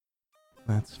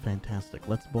That's fantastic.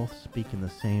 Let's both speak in the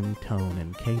same tone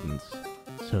and cadence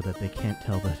so that they can't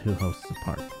tell the two hosts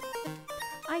apart.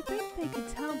 I think they could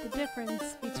tell the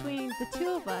difference between the two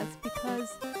of us because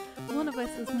one of us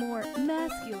is more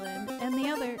masculine and the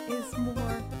other is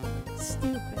more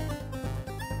stupid.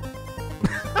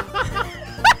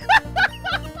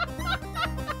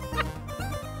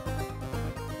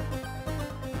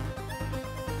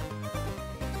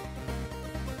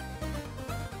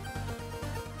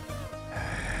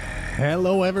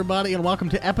 Hello, everybody, and welcome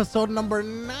to episode number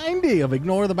 90 of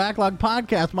Ignore the Backlog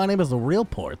podcast. My name is The Real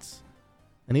Ports,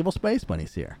 and Evil Space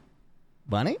Bunny's here.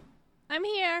 Bunny? I'm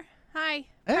here. Hi.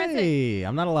 Hey,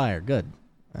 I'm not a liar. Good.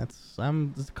 It's a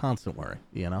constant worry,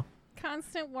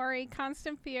 Constant worry,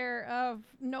 constant fear of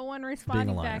no one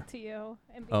responding back to you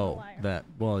and being a liar.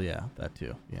 That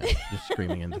too. Yeah, just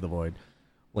screaming into the void.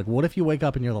 Like, what if you wake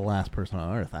up and you're the last person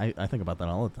on Earth? I think about that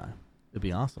all the time. It'd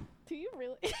be awesome. Do you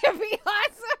really? It'd be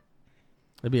awesome.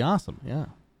 It'd be awesome, yeah.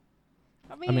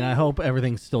 I mean, I hope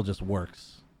everything still just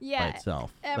works by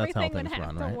itself. That's how things run, right? Everything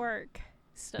would have to work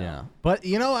still. Yeah. But,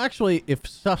 actually, if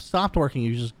stuff stopped working,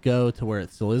 you just go to where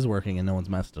it still is working and no one's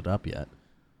messed it up yet.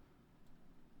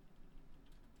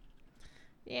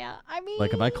 Yeah, I mean...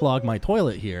 Like, if I clog my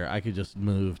toilet here, I could just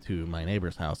move to my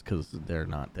neighbor's house because they're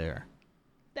not there.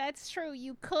 That's true.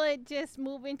 You could just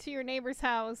move into your neighbor's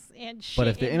house and shit. But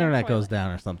if the in internet their goes toilet.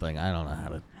 down or something, I don't know how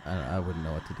to... I wouldn't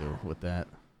know what to do with that.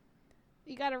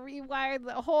 You got to rewire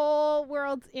the whole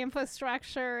world's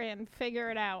infrastructure and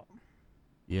figure it out.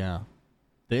 Yeah.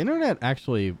 The internet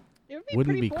actually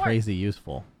wouldn't be boring. crazy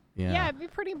useful. Yeah, it'd be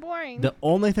pretty boring. The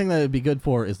only thing that it'd be good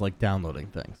for is, like, downloading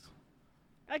things.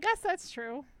 I guess that's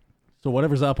true. So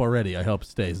whatever's up already, I hope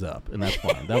stays up, and that's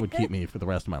fine. That would keep me for the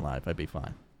rest of my life. I'd be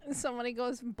fine. Somebody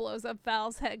goes and blows up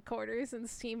Valve's headquarters and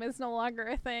Steam is no longer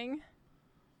a thing.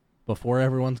 Before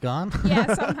everyone's gone?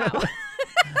 Yeah, somehow.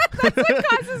 That's what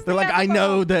causes They're like, I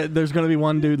know that there's going to be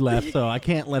one dude left, so I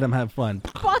can't let him have fun.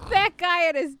 Fuck that guy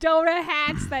and his Dota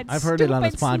hats. I've heard it on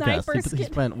his podcast. podcast. He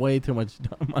spent way too much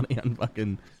money on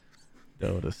fucking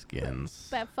Dota skins.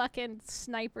 That fucking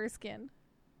sniper skin.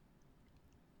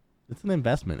 It's an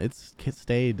investment. It's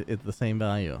stayed at the same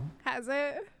value. Has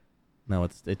it? No,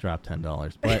 it dropped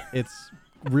 $10, but it's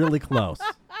really close.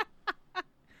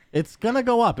 It's gonna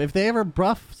go up if they ever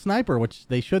buff Sniper, which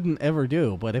they shouldn't ever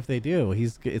do. But if they do,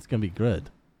 it's gonna be good.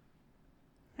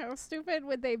 How stupid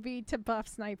would they be to buff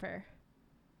Sniper?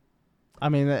 I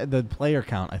mean, the player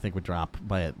count I think would drop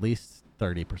by at least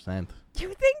 30%.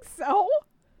 You think so?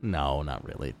 No, not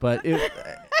really. But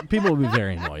people would be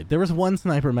very annoyed. There was one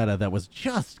Sniper meta that was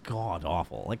just god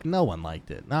awful. Like no one liked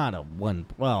it.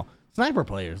 Well, Sniper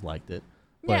players liked it,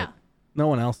 but Yeah. no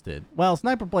one else did. Well,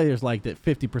 Sniper players liked it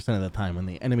 50% of the time when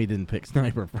the enemy didn't pick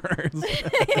Sniper first.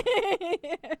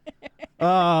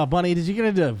 Bunny, did you get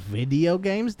into video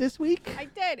games this week? I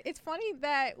did. It's funny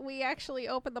that we actually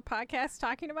opened the podcast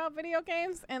talking about video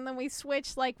games, and then we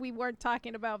switched like we weren't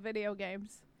talking about video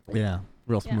games. Yeah,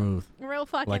 real smooth. Real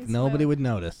fucking like smooth. nobody would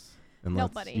notice unless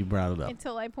Nobody. you brought it up.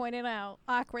 Until I pointed out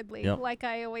awkwardly, Yep. like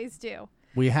I always do.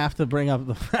 We have to bring up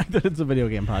the fact that it's a video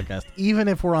game podcast, even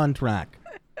if we're on track.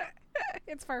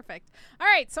 It's perfect. All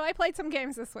right, so I played some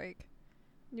games this week.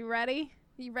 You ready?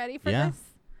 You ready for Yeah. this?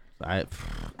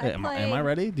 Am I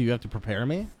ready? Do you have to prepare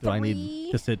me? Do I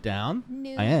need to sit down?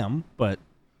 New I am, but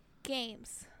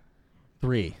games.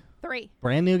 3. 3.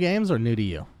 Brand new games or new to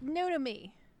you? New to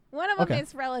me. One of them Okay.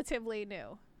 is relatively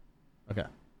new. Okay.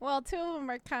 Well, 2 of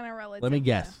them are kind of relatively Let me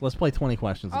guess. Let's play 20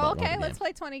 questions about one okay, of the let's games.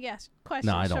 play 20 questions.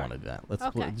 No, I don't sure. want to do that. Let's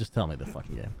Okay. just tell me the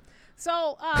fucking game.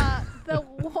 So, the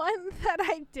one that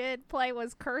I did play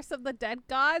was Curse of the Dead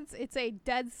Gods. It's a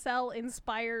Dead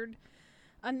Cell-inspired,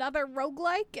 another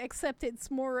roguelike, except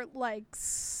it's more like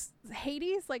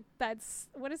Hades. Like,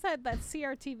 what is that? That's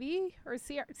CRTV? Or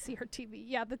CRTV?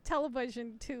 Yeah, the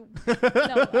television tube.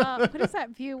 What is that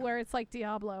view where it's like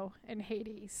Diablo and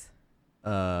Hades?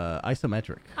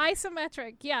 Isometric.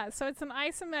 Isometric, yeah. So it's an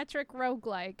isometric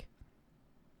roguelike.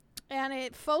 And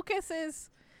it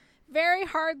focuses very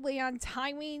hardly on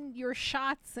timing your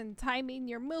shots and timing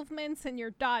your movements and your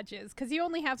dodges, because you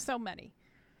only have so many.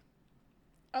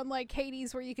 Unlike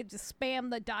Hades, where you could just spam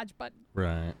the dodge button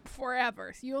Right.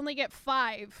 forever. So you only get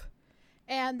 5.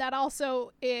 And that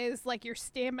also is like your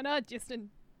stamina just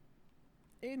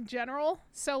in general.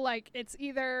 So like it's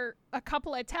either a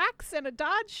couple attacks and a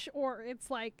dodge, or it's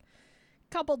like a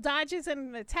couple dodges and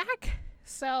an attack.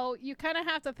 So you kind of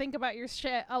have to think about your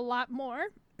shit a lot more.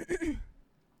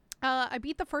 I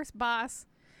beat the first boss.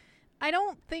 I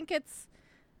don't think it's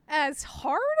as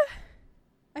hard.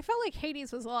 I felt like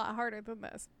Hades was a lot harder than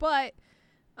this, but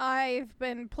I've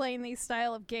been playing these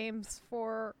style of games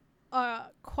for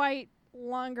quite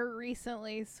longer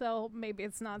recently, so maybe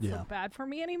it's not Yeah. so bad for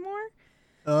me anymore.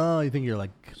 Oh, you think you're like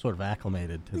sort of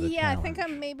acclimated to the Yeah, challenge. I think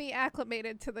I'm maybe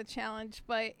acclimated to the challenge,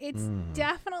 but it's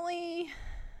definitely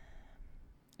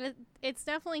it's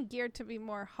definitely geared to be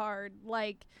more hard.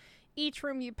 Like each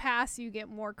room you pass, you get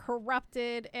more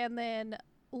corrupted, and then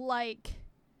like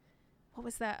what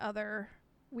was that other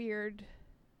weird?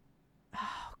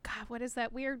 Oh God, what is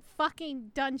that weird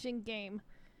fucking dungeon game?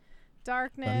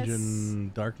 Darkness.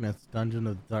 Dungeon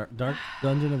of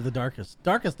the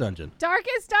Darkest Dungeon.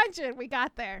 Darkest Dungeon, we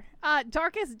got there.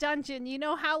 Darkest Dungeon, you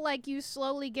know how like you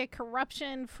slowly get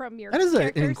corruption from your That is an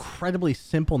characters? incredibly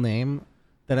simple name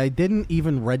that I didn't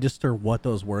even register what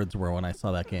those words were when I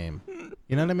saw that game.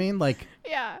 You know what I mean? Like,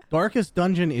 Yeah. Darkest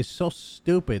Dungeon is so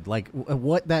stupid, like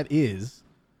what that is,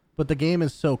 but the game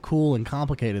is so cool and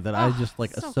complicated that I just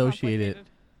like so associate it complicated.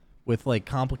 with like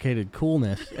complicated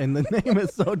coolness, and the name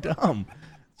is so dumb.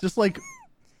 It's just like,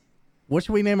 what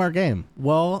should we name our game?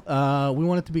 Well, we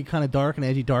want it to be kind of dark and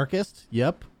edgy. Darkest,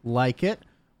 yep, like it.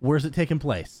 Where's it taking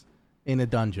place? In a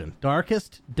dungeon.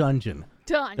 Darkest Dungeon.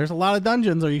 Done. There's a lot of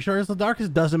dungeons. Are you sure it's the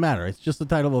darkest? Doesn't matter. It's just the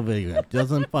title of a video game.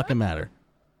 Doesn't fucking matter.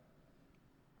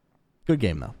 Good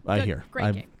game though. I Good, hear.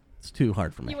 great game. It's too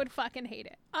hard for me. You would fucking hate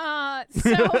it.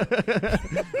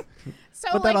 So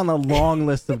Put that on the long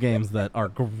list of games that are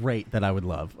great that I would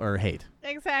love or hate.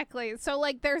 Exactly. So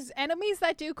like there's enemies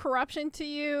that do corruption to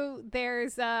you.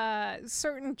 There's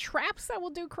certain traps that will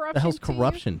do corruption The hell's to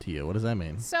corruption to you? What does that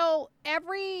mean? you. So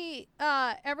every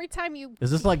time you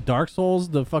Is this like Dark Souls?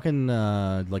 The fucking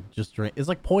like just drink? It's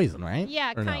like poison, right?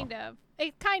 Yeah, Or no? kind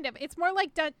of. It's more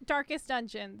like Darkest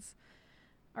Dungeons.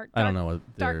 Or I don't know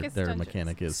what Darkest their Dungeons.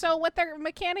 mechanic is. So what their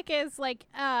mechanic is, like,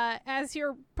 as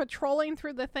you're patrolling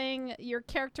through the thing, your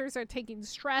characters are taking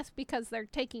stress because they're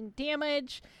taking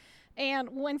damage. And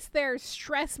once their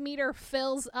stress meter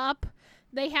fills up,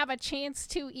 they have a chance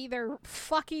to either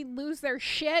fucking lose their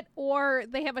shit or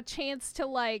they have a chance to,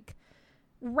 like,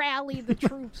 rally the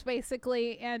troops,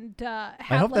 basically, and have,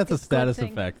 I hope like, that's a good status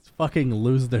thing. effect. Fucking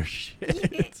lose their shit.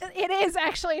 It is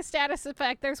actually a status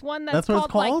effect. There's one That's what it's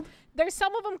called, called? like, there's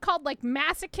some of them called like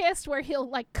masochist, where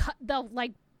they'll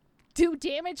like do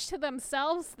damage to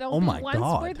themselves. There'll Oh be my ones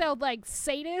where God. they'll like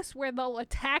sadist, where they'll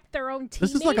attack their own teammates.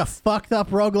 This is like a fucked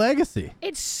up Rogue Legacy.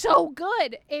 It's so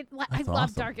good. I That's love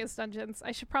awesome. Darkest Dungeons.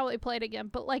 I should probably play it again.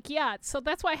 But like, yeah, so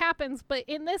that's what happens. But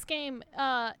in this game,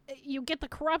 you get the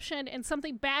corruption and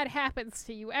something bad happens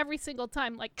to you every single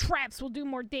time. Like traps will do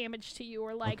more damage to you,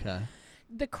 or like Okay.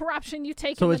 the corruption you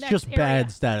take So in the it's next just area.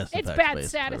 bad status effects. It's bad basically,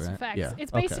 status right? effects. Yeah.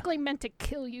 It's okay. basically meant to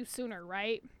kill you sooner,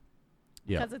 right?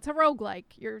 Yeah. Because it's a roguelike.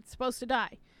 You're supposed to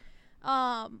die.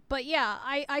 But yeah,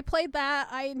 I played that.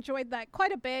 I enjoyed that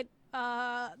quite a bit.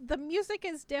 The music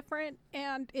is different,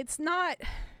 and it's not...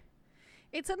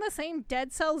 It's in the same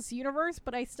Dead Cells universe,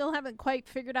 but I still haven't quite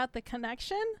figured out the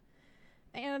connection.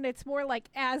 And it's more like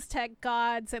Aztec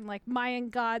gods and like Mayan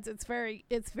gods. It's very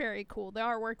cool. The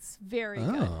artwork's very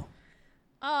good.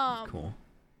 Oh, cool.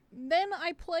 Then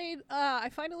I played, I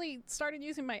finally started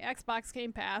using my Xbox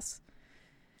Game Pass,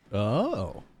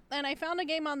 Oh. and I found a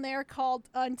game on there called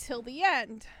Until the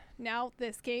End. Now,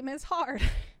 this game is hard.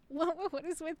 What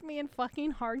is with me in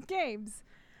fucking hard games?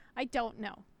 I don't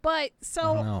know. But, I so,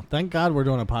 don't know. Thank God we're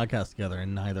doing a podcast together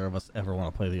and neither of us ever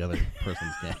want to play the other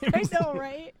person's game. I know,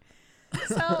 right?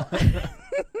 So,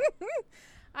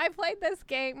 I played this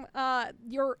game.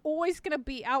 You're always going to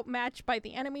be outmatched by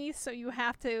the enemies, so you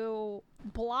have to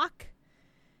block.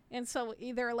 And so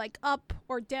either like up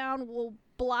or down will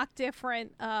block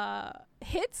different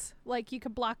hits. Like you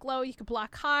could block low, you could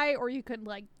block high, or you could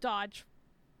like dodge.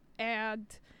 And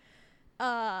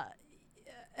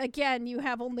again, you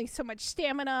have only so much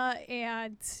stamina,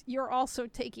 and you're also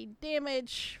taking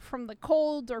damage from the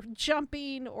cold or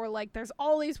jumping, or like there's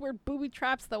all these weird booby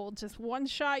traps that will just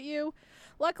one-shot you.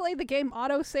 Luckily, the game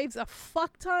auto-saves a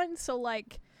fuck ton, so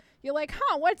like you're like,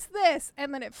 huh, what's this?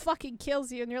 And then it fucking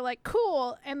kills you, and you're like,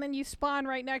 cool. And then you spawn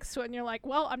right next to it, and you're like,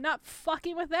 well, I'm not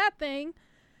fucking with that thing.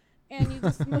 And you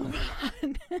just move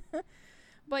on.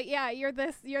 But yeah, you're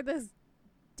this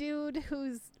dude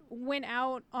who's went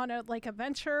out on a like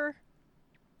adventure,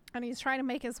 and he's trying to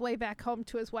make his way back home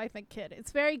to his wife and kid.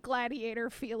 It's very Gladiator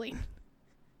feeling.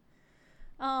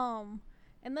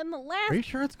 And then the last Are you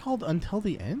sure it's called Until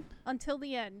the End? Until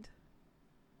the End.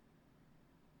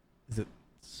 Is it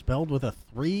spelled with a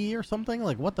 3 or something?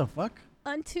 Like, what the fuck?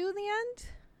 Unto the End?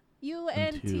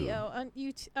 UNTO.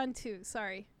 Unto,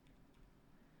 sorry.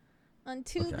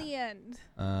 Unto Okay. the End.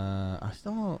 I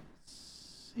still don't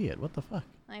see it. What the fuck?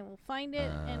 I will find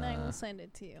it and I will send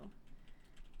it to you.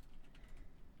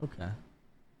 Okay.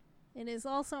 It is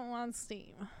also on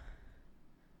Steam.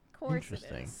 course it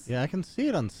Interesting. is. Yeah, I can see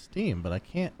it on Steam, but I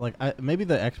can't. Like, maybe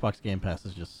the Xbox Game Pass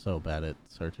is just so bad at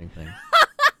searching things.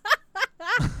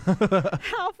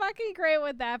 How fucking great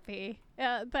would that be?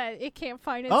 That it can't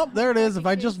find it. Oh, there it is. If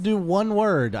I just do one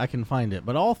word, I can find it.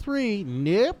 But all three,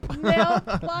 nope. Nope,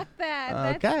 fuck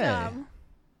that. That's Okay. dumb.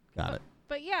 Got it.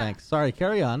 But yeah. Thanks. Sorry,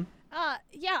 carry on.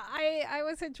 Yeah, I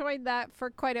was enjoying that for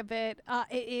quite a bit.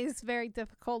 It is very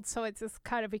difficult, so it just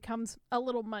kind of becomes a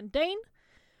little mundane.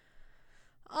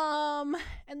 And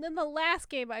then the last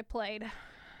game I played,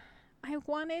 I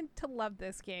wanted to love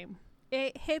this game.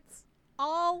 It hits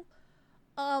all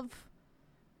of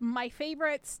my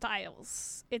favorite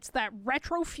styles. It's that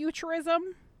retro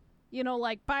futurism,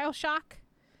 like BioShock.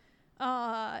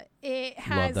 It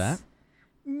has Love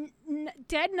that.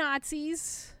 dead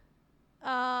Nazis. Okay.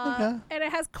 And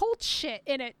it has cult shit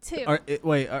in it too.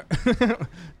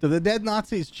 Do the dead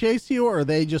Nazis chase you, or are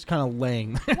they just kind of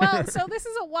laying there? Well, so this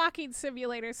is a walking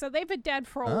simulator, so they've been dead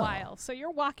for a while. So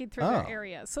you're walking through their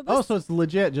area. So so it's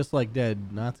legit, just like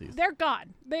dead Nazis. they're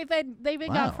gone. They've been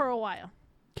gone for a while.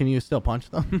 Can you still punch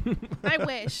them? I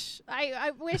wish.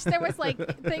 I wish there was like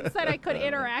things that I could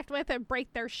interact with and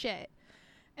break their shit.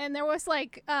 And there was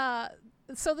like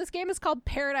so this game is called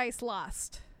Paradise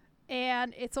Lost.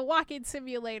 And it's a walking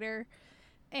simulator.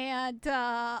 And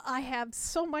I have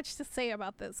so much to say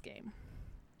about this game.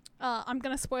 I'm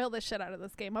going to spoil the shit out of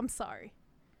this game. I'm sorry.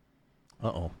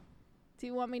 Uh-oh. Do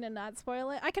you want me to not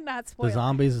spoil it? I can not spoil The it.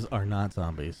 zombies are not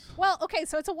zombies. Well, okay,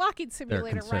 so it's a walking They're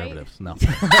simulator, right? conservatives. No.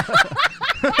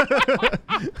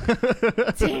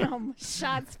 Damn,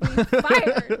 shots being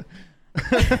fired.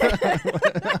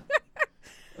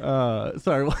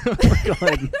 Sorry, go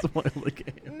ahead and spoil the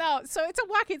game. No, so it's a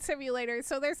walking simulator.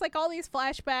 So there's like all these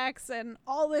flashbacks and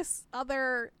all this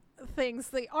other things.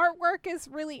 The artwork is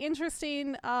really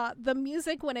interesting. The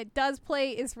music, when it does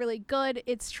play, is really good.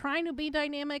 It's trying to be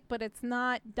dynamic, but it's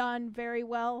not done very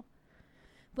well.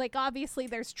 Like, obviously,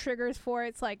 there's triggers for it.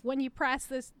 It's like when you pass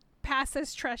this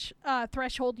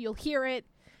threshold, you'll hear it.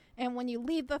 And when you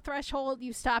leave the threshold,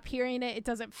 you stop hearing it. It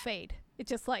doesn't fade. It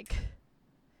just, like,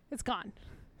 it's gone.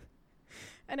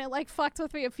 And it, like, fucked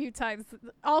with me a few times.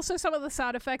 Also, some of the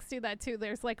sound effects do that, too.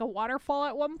 There's, like, a waterfall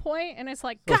at one point, and it's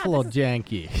like, So it's a little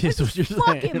janky, is what you're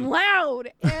fucking saying.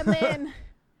 loud. And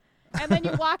then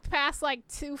you walked past, like,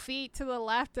 2 feet to the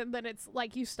left, and then it's,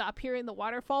 like, you stop hearing the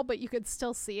waterfall, but you could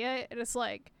still see it. And it's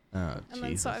like... Oh, and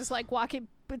then so I was, like, walking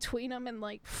between them and,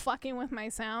 like, fucking with my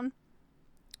sound.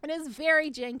 It is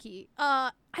very janky.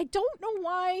 I don't know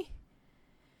why...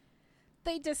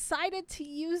 they decided to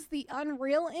use the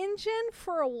Unreal Engine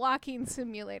for a walking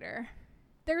simulator.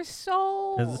 They're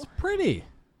so... Because it's pretty.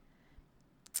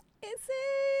 Is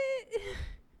it?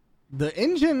 The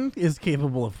engine is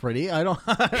capable of pretty. I don't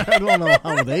know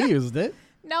how they used it.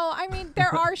 No, I mean,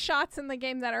 there are shots in the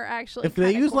game that are actually If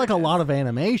they use like a gorgeous. lot of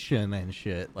animation and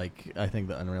shit, like I think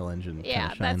the Unreal Engine Yeah,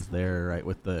 kind of shines there, right,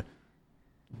 with the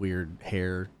weird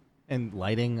hair and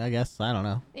lighting, I guess. I don't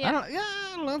know. Yeah. I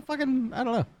don't know. I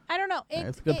don't know. I don't know.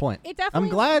 That's a good point. It definitely...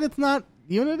 I'm glad it's not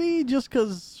Unity just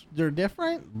because they're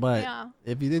different, but Yeah.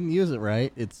 if you didn't use it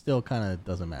right, it still kind of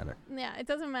doesn't matter. Yeah, it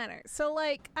doesn't matter. So,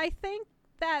 like, I think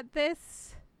that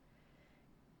this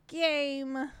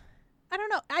game... I don't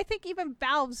know. I think even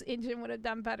Valve's engine would have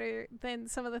done better than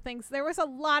some of the things. There was a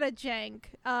lot of jank.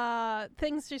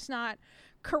 Things just not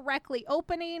correctly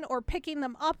opening or picking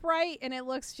them up right, and it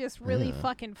looks just really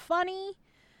fucking funny.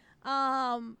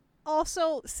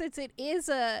 Also, since it's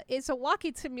a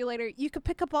walking simulator, you could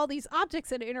pick up all these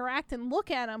objects and interact and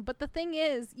look at them. But the thing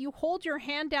is, you hold your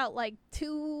hand out like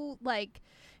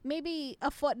maybe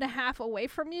 1.5 feet away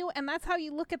from you, and that's how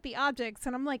you look at the objects.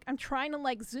 And I'm like, I'm trying to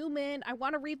like zoom in. I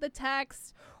want to read the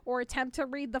text or attempt to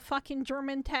read the fucking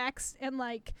German text, and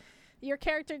like your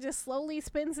character just slowly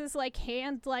spins his like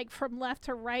hand like from left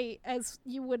to right as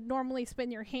you would normally spin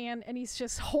your hand, and he's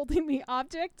just holding the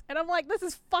object. And I'm like, this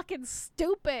is fucking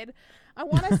stupid. I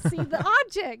want to see the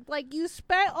object. Like, you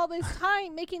spent all this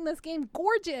time making this game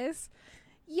gorgeous,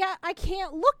 yeah, I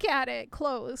can't look at it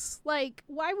close. Like,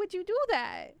 why would you do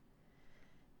that?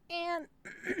 And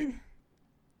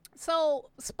so,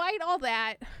 despite all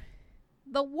that,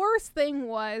 the worst thing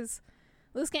was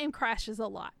this game crashes a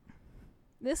lot.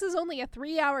 This is only a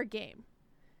 3-hour game.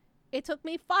 It took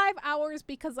me 5 hours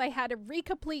because I had to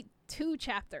recomplete 2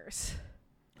 chapters.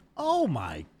 Oh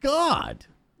my god!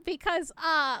 Because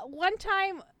one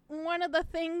time, one of the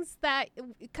things that,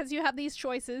 because you have these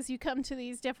choices, you come to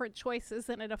these different choices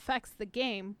and it affects the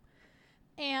game.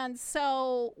 And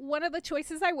so one of the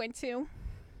choices I went to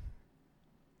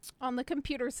on the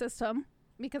computer system,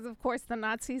 because of course the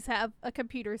Nazis have a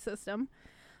computer system,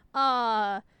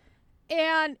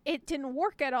 and it didn't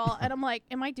work at all. And I'm like,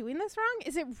 am I doing this wrong?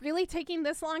 Is it really taking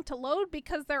this long to load?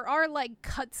 Because there are like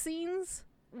cutscenes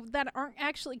that aren't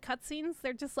actually cutscenes.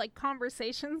 They're just like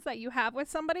conversations that you have with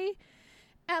somebody,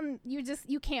 and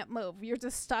you can't move. You're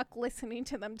just stuck listening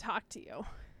to them talk to you.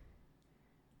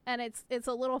 And it's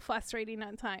a little frustrating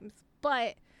at times.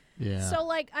 But Yeah. so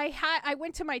like I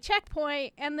went to my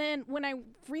checkpoint, and then when I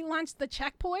relaunched the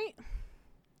checkpoint,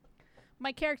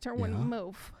 my character wouldn't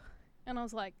move. And I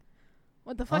was like,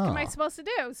 what the fuck am I supposed to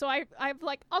do? So I'm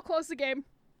like, I'll close the game,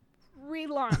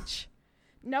 relaunch.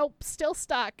 Nope, still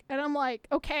stuck. And I'm like,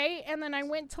 okay. And then I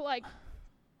went to like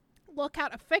look how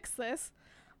to fix this.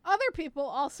 Other people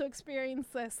also experience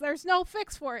this. There's no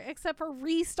fix for it except for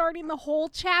restarting the whole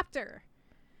chapter.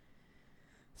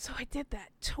 So I did that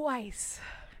twice.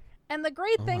 And the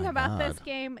great thing about this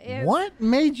game is what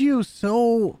made you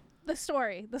so the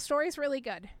story. The story's really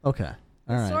good. Okay.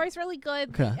 All right. The story's really good.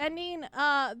 Okay. The ending,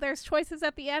 there's choices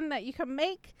at the end that you can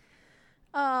make.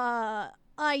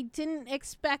 I didn't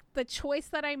expect the choice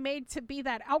that I made to be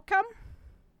that outcome.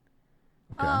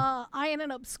 Okay. I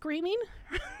ended up screaming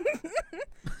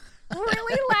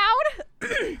really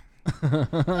loud.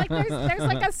 Like there's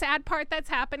like a sad part that's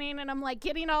happening, and I'm like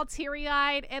getting all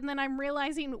teary-eyed, and then I'm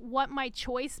realizing what my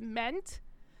choice meant.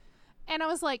 And I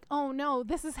was like, oh no,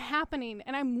 this is happening.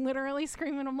 And I'm literally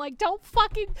screaming. I'm like, don't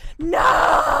fucking,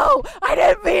 no, I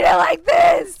didn't mean it like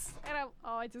this. And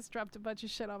I just dropped a bunch of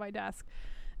shit on my desk.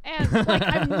 And like,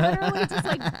 I'm literally just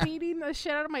like beating the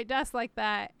shit out of my desk like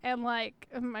that. And like,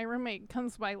 my roommate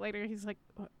comes by later. He's like,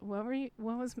 what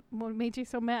made you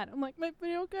so mad? I'm like, my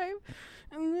video game.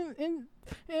 And then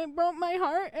it broke my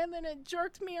heart. And then it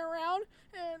jerked me around.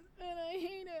 And I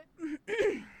hate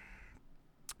it.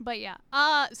 But yeah,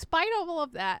 spite of all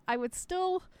of that, I would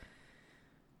still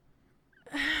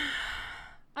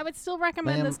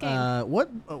recommend this game.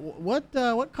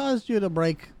 What caused you to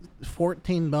break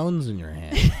 14 bones in your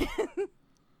hand?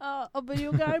 A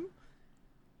video game.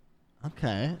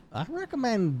 Okay, I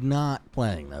recommend not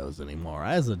playing those anymore.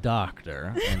 As a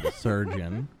doctor and a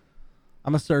surgeon,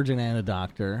 I'm a surgeon and a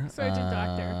doctor.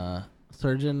 Doctor.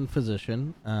 Surgeon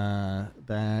physician.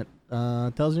 That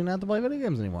tells you not to play video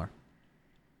games anymore.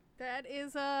 That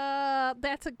is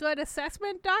that's a good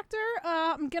assessment, doctor.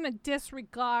 I'm gonna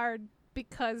disregard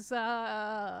because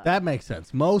that makes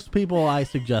sense. Most people I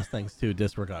suggest things to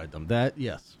disregard them. That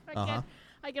yes.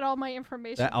 I get all my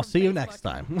information. I'll from see you Facebook. next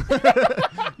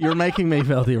time. You're making me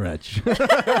filthy rich.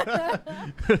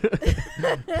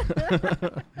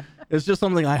 It's just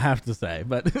something I have to say,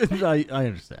 but I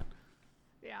understand.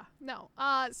 Yeah. No.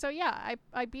 So yeah,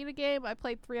 I beat a game. I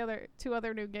played two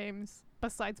other new games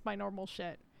besides my normal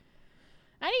shit.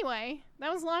 Anyway,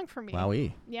 that was long for me.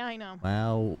 Wowee. Yeah, I know.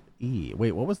 Wowee.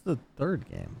 Wait, what was the third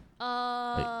game?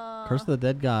 Curse of the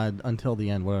Dead God Until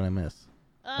the End. What did I miss?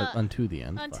 Unto the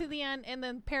End. Unto the End, and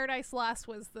then Paradise Lost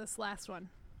was this last one.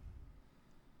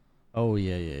 Oh,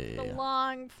 yeah. The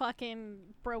long fucking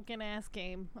broken ass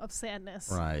game of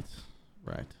sadness. Right.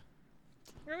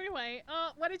 Anyway,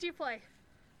 what did you play?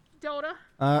 Dota?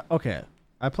 Okay.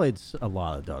 I played a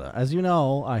lot of Dota. As you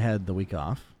know, I had the week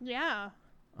off. Yeah.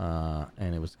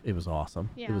 And it was awesome.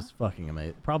 Yeah. It was fucking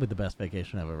amazing. Probably the best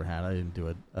vacation I've ever had. I didn't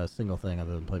do a single thing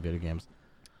other than play video games.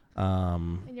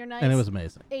 In your nice and it was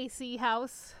amazing. AC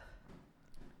house.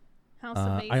 House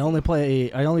of AC. I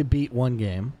only beat one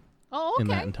game. Oh, okay. In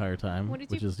that entire time, What did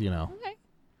which you- is Okay.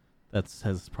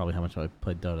 That's probably how much I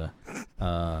played Dota.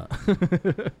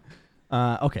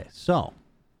 Okay, so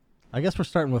I guess we're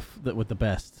starting with the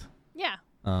best. Yeah.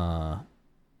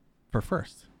 For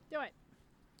first. Do it.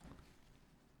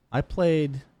 I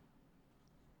played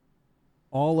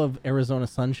all of Arizona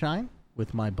Sunshine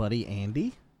with my buddy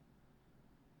Andy,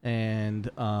 and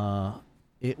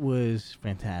it was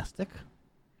fantastic.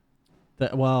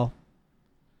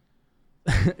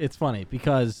 It's funny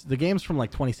because the game's from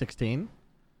like 2016,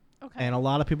 Okay. and a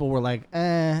lot of people were like,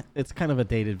 it's kind of a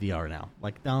dated VR now.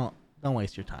 Like, don't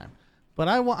waste your time. But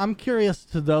I'm curious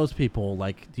to those people,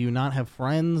 like, do you not have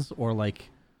friends, or like,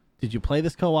 did you play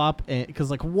this co-op?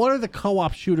 Because like, what are the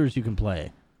co-op shooters you can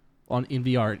play in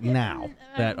VR now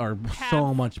that are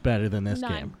so much better than this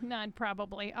game? None,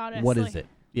 probably. Honestly. What is it?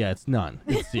 Yeah, it's none.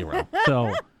 It's zero.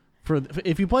 So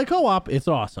if you play co-op, it's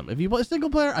awesome. If you play single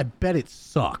player, I bet it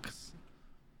sucks.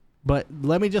 But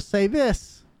let me just say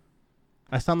this: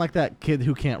 I sound like that kid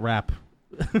who can't rap.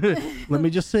 Let me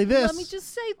just say this. Let me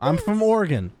just say this. I'm from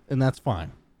Oregon, and that's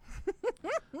fine.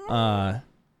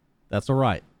 That's all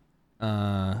right.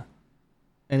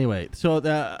 Anyway, so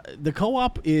the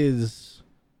co-op is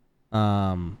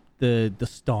the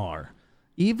star,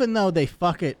 even though they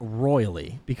fuck it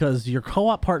royally, because your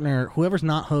co-op partner, whoever's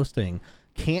not hosting,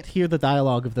 can't hear the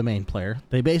dialogue of the main player.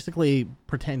 They basically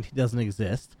pretend he doesn't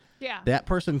exist. Yeah. That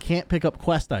person can't pick up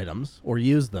quest items or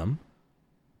use them.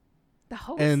 The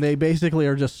host. And they basically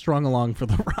are just strung along for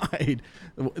the ride.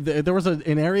 There was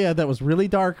an area that was really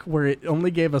dark where it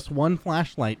only gave us one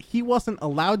flashlight. He wasn't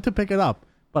allowed to pick it up,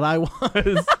 but I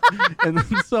was. And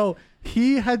so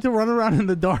he had to run around in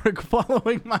the dark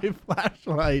following my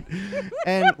flashlight.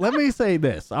 And let me say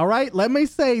this, all right? Let me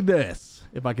say this,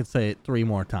 if I could say it 3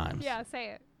 more times. Yeah, say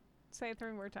it. Say it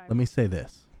 3 more times. Let me say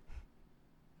this.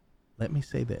 Let me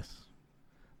say this.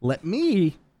 Let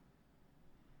me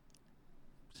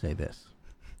say this.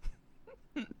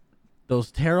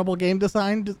 Those terrible game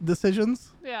design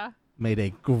decisions Yeah. made a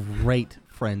great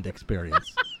friend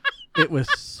experience. It was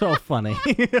so funny.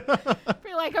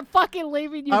 Feel like I'm fucking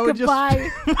leaving you I would goodbye.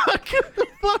 just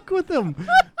fuck with them.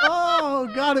 Oh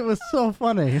God, it was so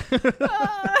funny.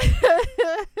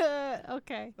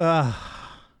 Okay.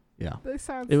 Yeah, This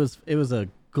sounds. it was a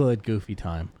good goofy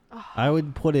time. I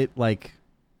would put it like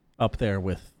up there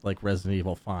with like Resident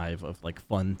Evil 5 of like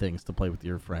fun things to play with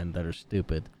your friend that are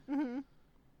stupid. Mm-hmm.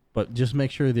 But just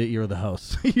make sure that you're the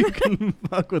host so you can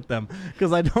fuck with them,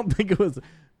 because I don't think it was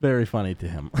very funny to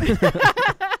him.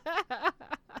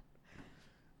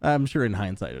 I'm sure in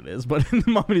hindsight it is, but in the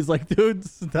moment he's like, dude,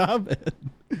 stop it.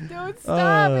 Dude,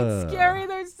 stop. It's scary.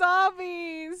 There's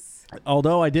zombies.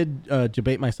 Although I did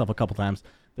debate myself a couple times.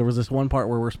 There was this one part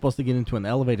where we're supposed to get into an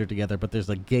elevator together, but there's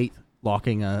a gate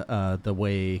locking the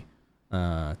way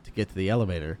to get to the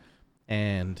elevator.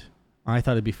 And I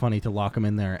thought it'd be funny to lock him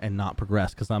in there and not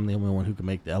progress, because I'm the only one who can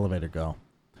make the elevator go.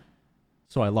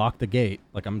 So I locked the gate.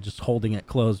 Like, I'm just holding it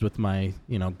closed with my,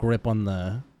 grip on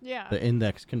the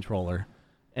index controller.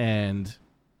 And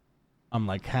I'm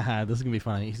like, haha, this is going to be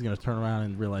funny. He's going to turn around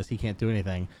and realize he can't do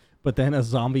anything. But then a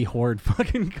zombie horde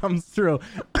fucking comes through.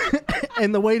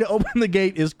 And the way to open the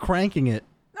gate is cranking it.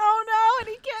 Oh, no, and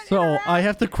he can't So interact. I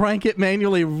have to crank it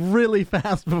manually really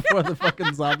fast before the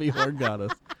fucking zombie horde got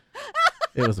us.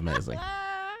 It was amazing.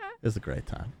 It was a great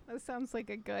time. That sounds like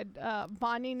a good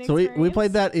bonding So experience. we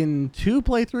played that in 2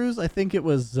 playthroughs. I think it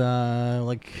was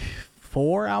like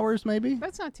 4 hours maybe.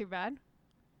 That's not too bad.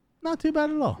 Not too bad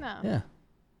at all. No. Yeah.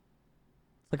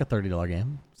 It's like a $30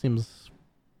 game. Seems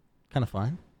kind of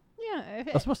fine. Yeah.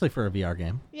 Especially for a VR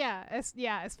game. Yeah,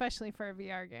 especially for a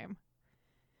VR game.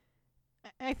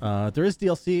 I There is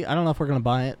DLC. I don't know if we're gonna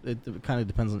buy it. It kind of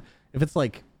depends on if it's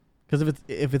like, because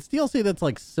if it's DLC that's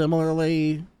like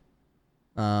similarly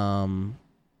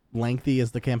lengthy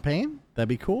as the campaign, that'd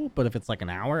be cool. But if it's like an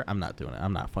hour, I'm not doing it.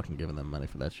 I'm not fucking giving them money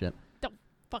for that shit. don't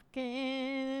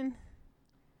fucking.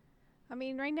 I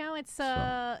mean, right now it's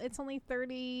only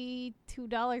 $32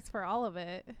 for all of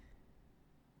it.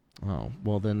 Oh,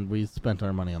 well then we spent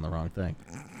our money on the wrong thing.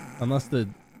 Unless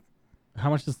how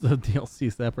much is the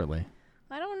DLC separately?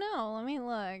 I don't know. Let me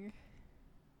look.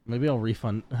 Maybe I'll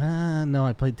refund. No,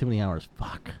 I played too many hours.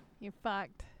 Fuck. You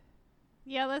fucked.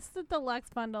 Yeah, that's the deluxe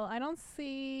bundle. I don't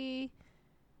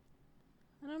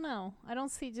know. I don't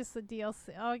see just the DLC.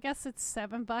 Oh, I guess it's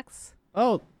 $7.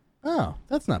 Oh,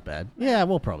 that's not bad. Yeah,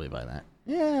 we'll probably buy that.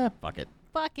 Yeah, fuck it.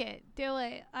 Fuck it. Do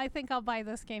it. I think I'll buy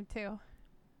this game too.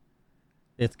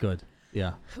 It's good.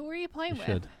 Yeah, Who are you playing you with?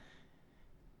 should.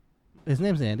 His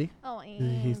name's Andy. Oh,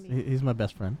 Andy. He's my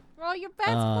best friend. Oh, your best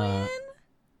friend?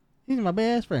 He's my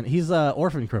best friend. He's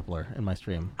Orphan Crippler in my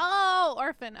stream, Oh,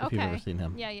 Orphan. if Okay. you've ever seen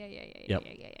him. Yeah. Yep.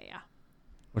 Yeah.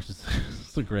 Which is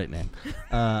it's a great name.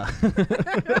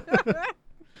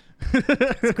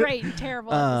 It's great and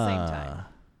terrible at the same time.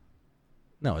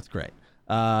 No, it's great.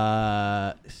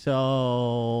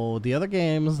 So the other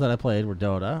games that I played were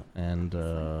Dota, and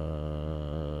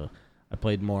I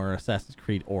played more Assassin's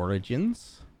Creed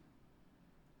Origins.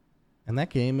 And that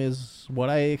game is what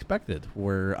I expected,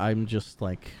 where I'm just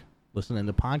like listening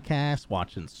to podcasts,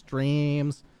 watching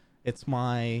streams. It's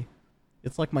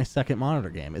like my second monitor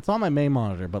game. It's on my main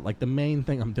monitor, but like the main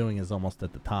thing I'm doing is almost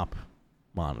at the top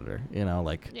monitor.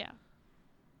 Yeah.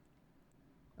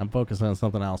 I'm focused on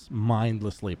something else,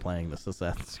 mindlessly playing this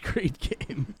Assassin's Creed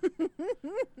game.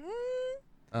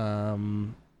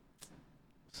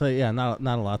 So yeah, not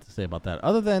a lot to say about that.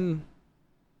 Other than,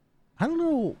 I don't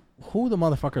know who the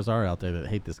motherfuckers are out there that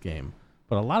hate this game,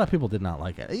 but a lot of people did not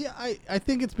like it. Yeah, I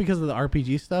think it's because of the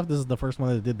RPG stuff. This is the first one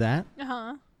that did that.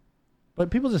 Uh-huh. But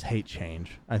people just hate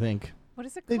change, I think. What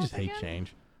is it They called just hate again?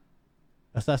 change.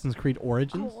 Assassin's Creed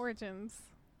Origins. Oh, Origins.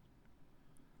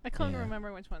 I couldn't Yeah.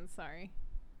 remember which one, sorry.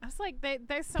 I was like,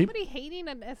 there's somebody hating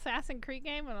an Assassin's Creed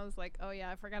game, and I was like, oh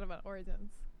yeah, I forgot about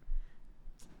Origins.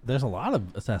 There's a lot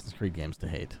of Assassin's Creed games to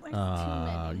hate. There's too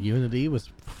many. Unity was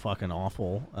fucking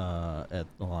awful at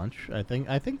launch. I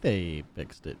think they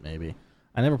fixed it. Maybe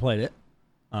I never played it.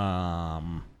 I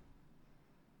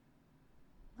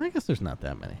guess there's not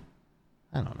that many.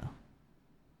 I don't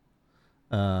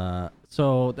know.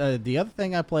 So the other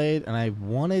thing I played, and I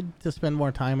wanted to spend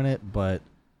more time in it, but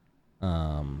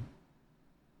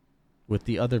with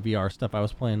the other VR stuff, I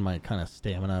was playing my kind of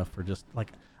stamina for just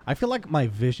like, I feel like my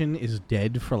vision is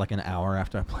dead for like an hour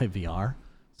after I play VR.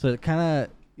 So it kind of,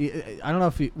 I don't know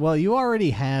if you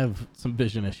already have some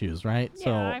vision issues, right? Yeah,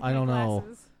 So I don't know.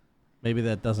 glasses. Maybe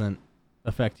that doesn't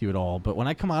affect you at all. But when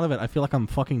I come out of it, I feel like I'm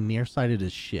fucking nearsighted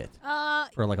as shit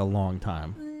for like a long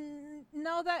time.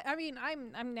 No, that I mean,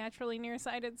 I'm naturally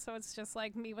nearsighted, so it's just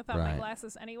like me without my Right.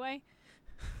 glasses anyway.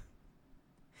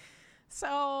 So,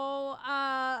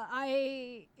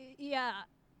 I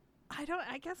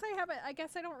guess I haven't. I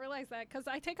guess I don't realize that because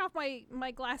I take off my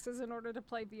glasses in order to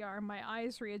play VR. My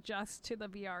eyes readjust to the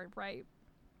VR, right?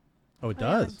 Oh, it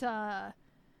does. And,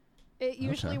 it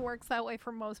usually Okay. works that way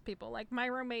for most people. Like my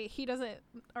roommate, he doesn't,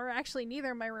 or actually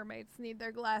neither of my roommates need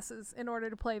their glasses in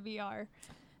order to play VR.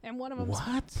 And one of them's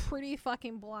What? pretty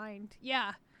fucking blind.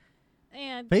 Yeah.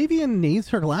 And Fabian needs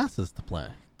her glasses to play.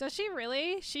 does she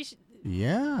really?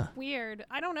 Yeah. Weird.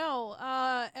 I don't know.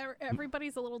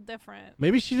 Everybody's a little different.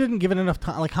 Maybe she didn't give it enough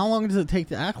time. Like, how long does it take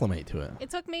to acclimate to it?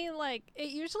 It took me it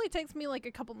usually takes me like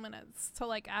a couple minutes to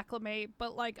like acclimate,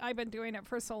 but like I've been doing it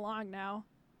for so long now.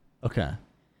 Okay.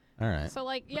 All right. So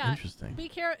like, yeah, Interesting.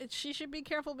 she should be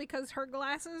careful because her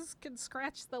glasses can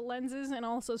scratch the lenses and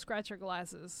also scratch her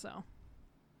glasses. So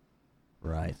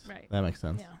Right. Right. That makes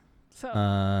sense. yeah. So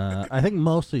I think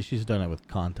mostly she's done it with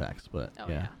contacts, but oh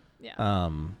yeah. yeah.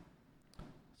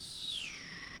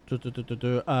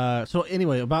 So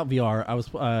anyway, about VR,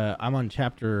 I'm on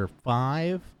chapter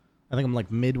 5. I think I'm like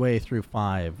midway through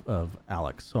 5 of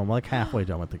Alex, so I'm like halfway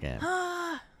done with the game.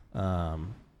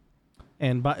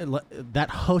 And that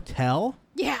hotel,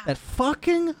 Yeah. that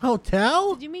fucking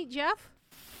hotel, Did you meet Jeff?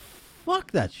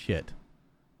 fuck that shit.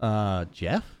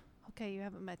 Jeff? Okay, you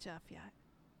haven't met Jeff yet.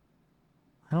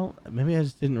 Maybe I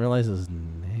just didn't realize his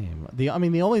name. The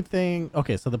only thing,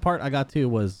 okay, so the part I got to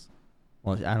was,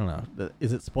 well, I don't know.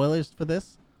 Is it spoilers for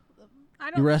this? I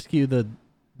You don't rescue the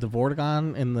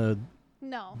Vortigaunt in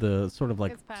know. the sort of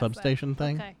like It's past substation that.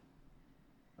 thing? Okay.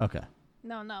 Okay.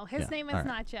 No. His Yeah, name is alright.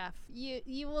 not Jeff.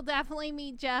 You will definitely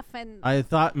meet Jeff and I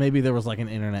thought maybe there was like an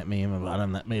internet meme about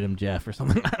him that made him Jeff or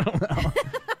something. I don't know.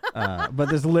 But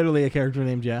there's literally a character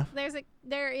named Jeff.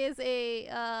 there is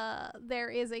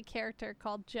a character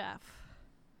called Jeff.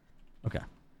 Okay.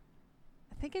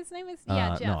 I think his name is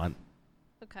Jeff. No, I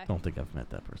Okay. don't think I've met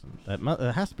that person.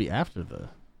 It has to be after the.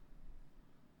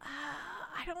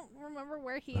 I don't remember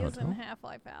where he The is in hotel?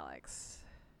 Half-Life Alex.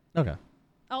 Okay.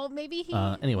 Oh, maybe he.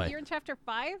 Anyway. You're in chapter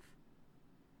 5.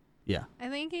 Yeah. I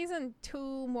think he's in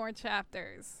 2 more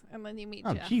chapters, and then you meet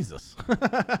Oh Jeff. Jesus.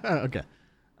 Okay.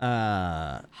 All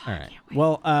right. can't wait.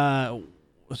 Well,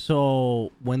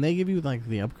 so when they give you like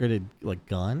the upgraded like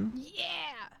gun Yeah.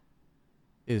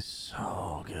 is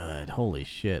so good. Holy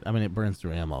shit. I mean, it burns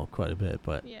through ammo quite a bit,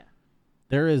 but Yeah.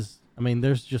 there's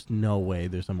just no way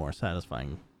there's a more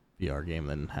satisfying VR game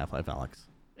than Half-Life Alex.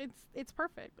 It's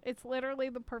perfect. It's literally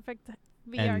the perfect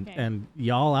VR game. And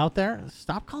y'all out there,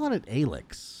 stop calling it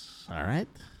Alyx. All right.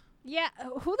 Yeah,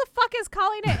 who the fuck is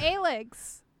calling it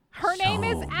Alex? Her name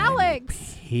is So many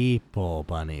Alex. People,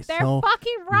 Bunny. They're So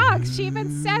fucking wrong. She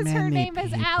even says her many name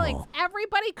is Alex. people.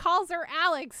 Everybody calls her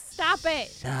Alex. Stop it.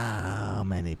 So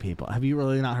many people. Have you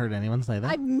really not heard anyone say that?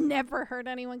 I've never heard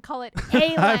anyone call it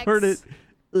Alex. I've heard it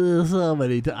so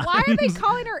many times. Why are they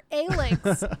calling her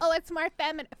Alex? Oh, it's more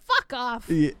feminine. Fuck off.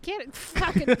 Yeah. Get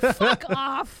fucking fuck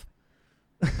off.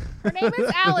 Her name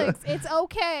is Alex. It's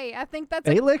okay. I think that's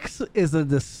Alyx is a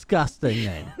disgusting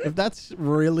name. If that's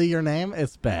really your name,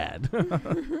 it's bad. Because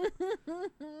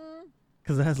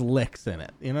it has licks in it.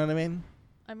 You know what I mean?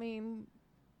 I mean,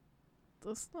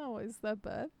 that's not always that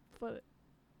bad, but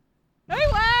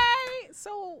anyway.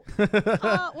 So,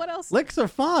 what else? Licks are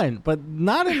fine, but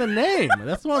not in the name.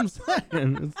 That's what I'm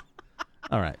saying.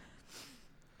 All right.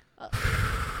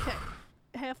 Okay,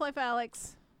 Half-Life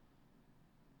Alex.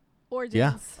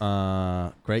 Origins.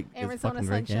 Yeah. Great. It's Arizona fucking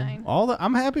great Sunshine. game.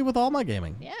 I'm happy with all my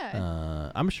gaming.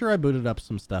 Yeah. I'm sure I booted up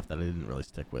some stuff that I didn't really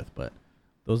stick with, but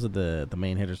those are the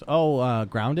main hitters. Oh,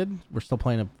 Grounded. We're still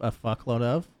playing a fuckload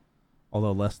of,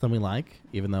 although less than we like,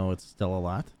 even though it's still a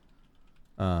lot.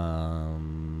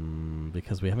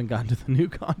 Because we haven't gotten to the new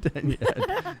content yet.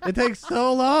 It takes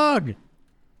so long.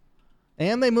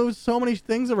 And they move so many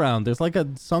things around. There's like a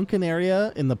sunken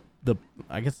area in the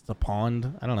I guess it's a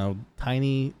pond. I don't know,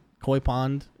 tiny koi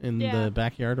pond in Yeah. the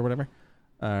backyard or whatever.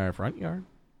 Front yard?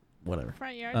 Whatever.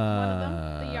 Front yard. One of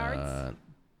them. The yards.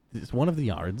 It's one of the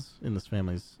yards in this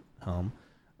family's home.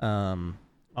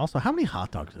 Also, how many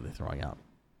hot dogs are they throwing out?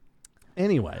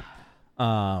 Anyway,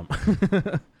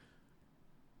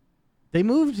 they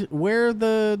moved where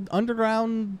the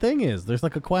underground thing is. There's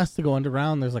like a quest to go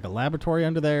underground. There's like a laboratory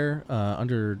under there,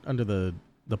 under the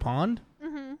pond,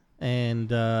 and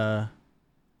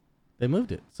they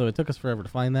moved it. So it took us forever to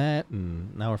find that,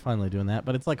 and now we're finally doing that.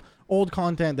 But it's like old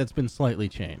content that's been slightly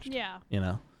changed. Yeah.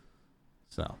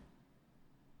 So,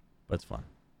 but it's fun.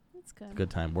 That's good. It's a good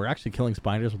time. We're actually killing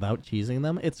spiders without cheesing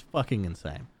them. It's fucking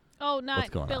insane. Oh,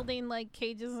 not building like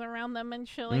cages around them and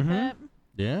shit like Mhm. that.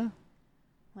 Yeah.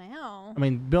 Wow. I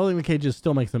mean, building the cages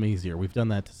still makes them easier. We've done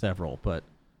that to several, but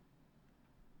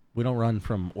we don't run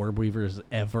from orb weavers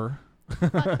ever.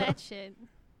 Fuck that shit.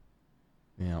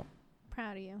 Yeah.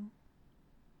 Proud of you.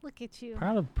 Look at you.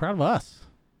 Proud of us.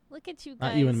 Look at you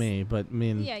guys. Not you and me, but me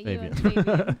and Yeah, Fabian. you and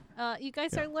Fabian. You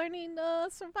guys Yeah. are learning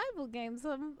survival games.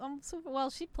 I'm super.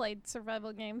 Well, she played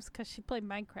survival games because she played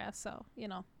Minecraft, so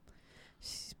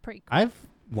she's pretty cool. I've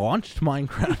launched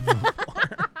Minecraft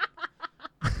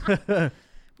before.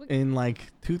 In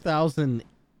like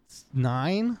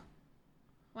 2009,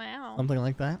 Wow. something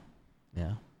like that.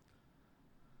 Yeah.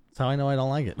 That's how I know I don't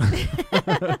like it.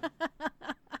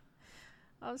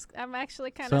 I'm actually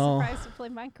kind of surprised to play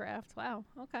Minecraft. Wow.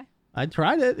 Okay. I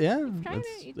tried it. Yeah. tried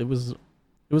It was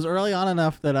early on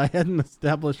enough that I hadn't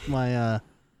established my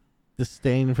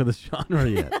disdain for the genre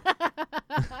yet.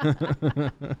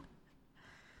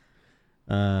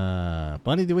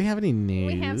 Bunny, do we have any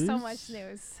news? We have so much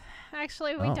news.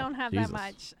 Actually, we don't have Jesus. that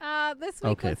much. This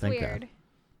week was thank God. weird.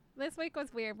 This week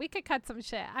was weird. We could cut some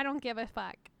shit. I don't give a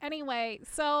fuck. Anyway,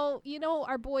 so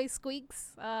our boy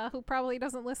Squeaks, who probably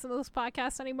doesn't listen to this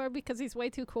podcast anymore because he's way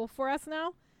too cool for us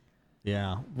now.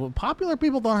 Yeah. Well, popular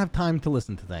people don't have time to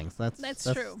listen to things. That's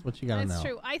true. what you gotta know. That's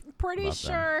true. I'm pretty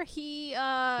sure he.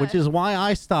 Which is why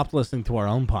I stopped listening to our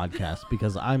own podcast,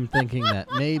 because I'm thinking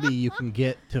that maybe you can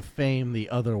get to fame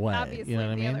the other way. Obviously, you know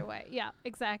what I mean? the other way. Yeah,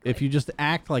 exactly. If you just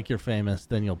act like you're famous,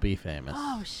 then you'll be famous.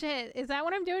 Oh shit! Is that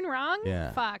what I'm doing wrong?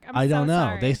 Yeah. Fuck. I don't know.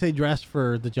 Sorry. They say dress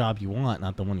for the job you want,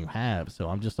 not the one you have. So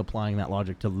I'm just applying that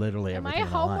logic to literally Am I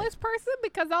everything a homeless person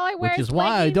because all I wear Which is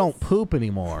why I don't poop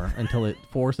anymore until it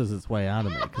forces its way out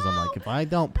of me. Because I'm like, if I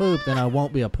don't poop, then I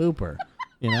won't be a pooper.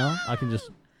 I can just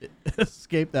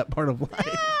escape that part of life.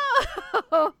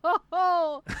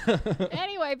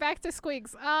 Anyway, back to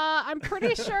Squeaks. I'm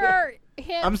pretty sure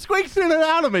him. I'm squeaking it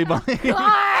out of me, buddy.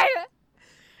 God!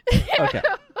 Okay.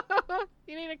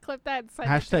 You need to clip that. And send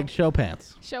Hashtag show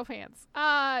pants. Show pants.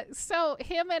 So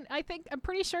him and I'm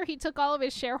pretty sure he took all of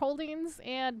his shareholdings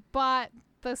and bought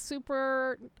the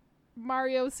Super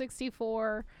Mario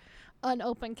 64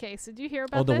 unopened case. Did you hear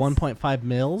about this? Oh, the 1.5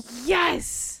 mils?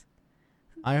 Yes!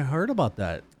 I heard about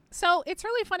that. So it's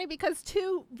really funny because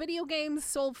 2 video games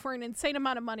sold for an insane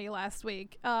amount of money last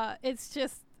week. It's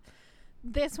just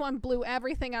this one blew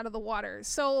everything out of the water.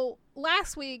 So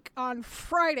last week on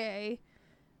Friday,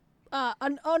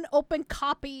 an unopened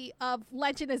copy of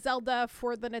Legend of Zelda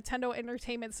for the Nintendo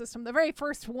Entertainment System, the very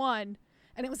first one,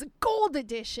 and it was a gold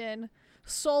edition,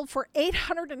 sold for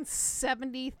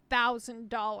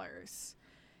 $870,000.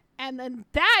 And then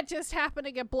that just happened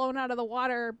to get blown out of the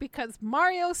water because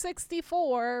Mario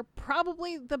 64,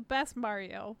 probably the best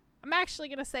Mario. I'm actually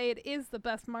going to say it is the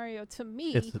best Mario to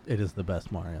me. It is the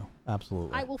best Mario.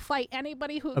 Absolutely. I will fight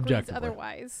anybody who agrees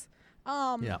otherwise.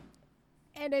 Yeah.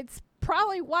 And it's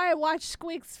probably why I watch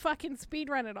Squeaks fucking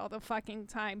speedrun it all the fucking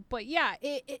time. But yeah,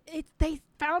 they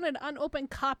found an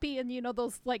unopened copy in,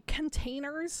 those like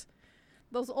containers,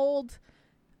 those old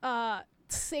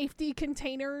safety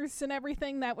containers and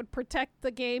everything that would protect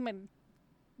the game and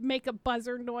make a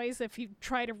buzzer noise if you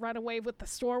try to run away with the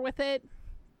store with it.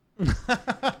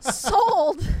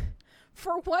 Sold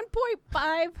for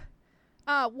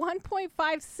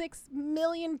 $1.56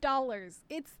 million.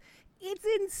 It's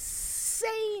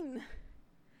insane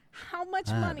how much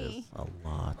money. That is a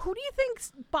lot. Who do you think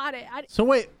bought it? So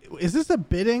wait, is this a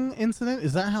bidding incident?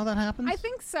 Is that how that happens? I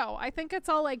think so. I think it's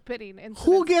all like bidding incidents.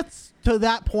 Who gets to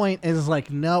that point and is like,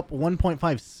 nope, 1.56?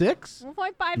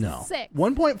 1.56. No.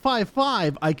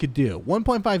 1.55 I could do.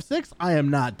 1.56 I am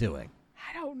not doing.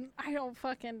 I don't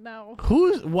fucking know.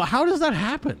 How does that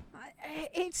happen?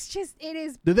 It's just, it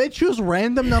is. Did they choose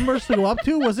random numbers to go up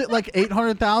to? Was it like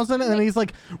 800,000? And then he's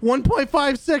like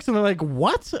 1.56 and they're like,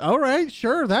 what? All right,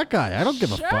 sure, that guy. I don't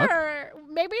give a fuck. Sure.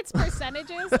 Maybe it's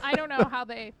percentages. I don't know how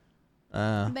they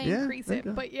increase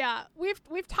it. But yeah, we've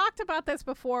talked about this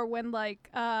before when like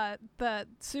the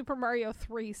Super Mario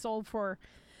 3 sold for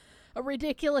a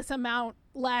ridiculous amount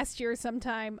last year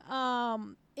sometime.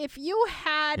 If you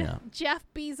had Jeff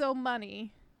Bezos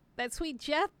money, that sweet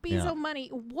Jeff Bezos money,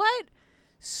 what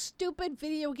stupid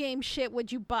video game shit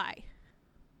would you buy?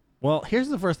 Well, here's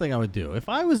the first thing I would do. If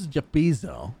I was Jeff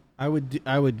Bezos, I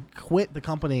would quit the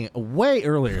company way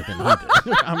earlier than he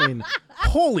did. I mean,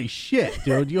 holy shit,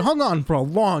 dude. You hung on for a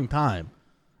long time.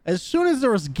 As soon as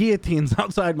there was guillotines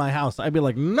outside my house, I'd be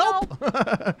like, nope.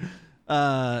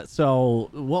 So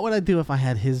what would I do if I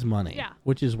had his money? Yeah.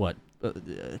 Which is what?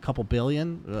 A couple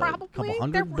billion? Probably. A couple They're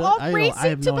hundred all billion? racing I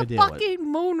have to no the idea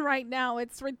fucking moon right now.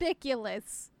 It's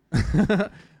ridiculous.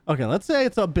 Okay, let's say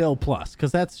it's a bill plus,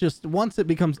 because that's just, once it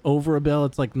becomes over a bill,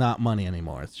 it's like not money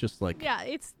anymore. It's just like, Yeah,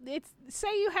 it's say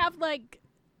you have like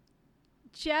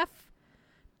Jeff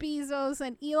Bezos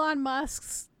and Elon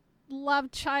Musk's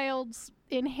love child's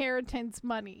inheritance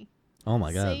money. oh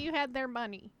my god, Say you had their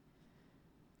money.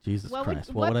 Jesus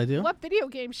Christ, what would I do? What video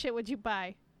game shit would you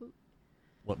buy?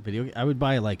 What video? I would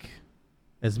buy like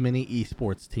as many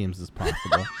esports teams as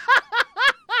possible.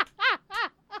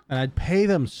 And I'd pay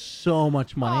them so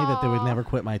much money that they would never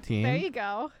quit my team. There you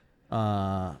go.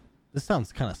 This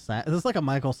sounds kind of sad. This is like a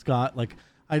Michael Scott. Like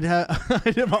I'd have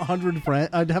 100 friends.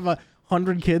 I'd have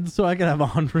 100 kids, so I could have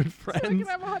 100 friends. So you can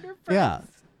have 100 friends. Yeah.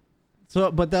 So,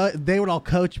 but they would all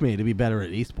coach me to be better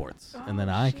at esports, and then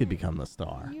I could shit. become the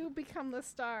star. You become the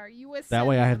star. You That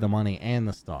way, I have the them. money and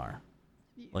the star.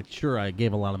 Like, sure, I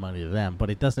gave a lot of money to them, but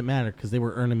it doesn't matter because they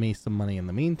were earning me some money in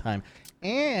the meantime,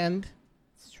 and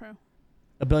It's true.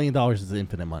 $1 billion is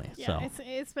infinite money. Yeah, So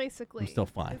it's basically I'm still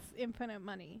fine. It's infinite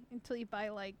money until you buy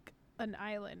like an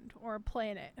island or a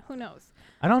planet. Who knows?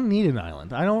 I don't need an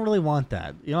island. I don't really want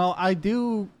that. You know, I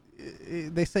do.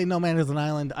 They say no man is an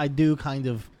island. I do kind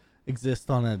of exist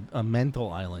on a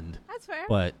mental island, That's fair.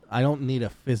 but I don't need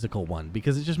a physical one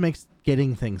because it just makes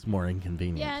getting things more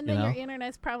inconvenient. Yeah, and you then know? your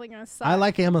internet's probably gonna suck. I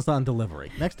like Amazon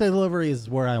delivery. Next day delivery is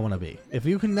where I want to be. If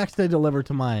you can next day deliver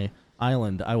to my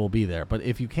island, I will be there. But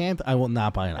if you can't, I will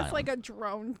not buy an It's island. like a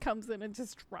drone comes in and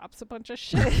just drops a bunch of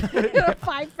shit.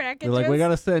 5 packages. They're like, we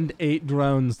gotta send 8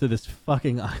 drones to this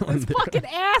fucking island. This fucking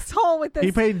asshole with this.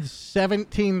 He paid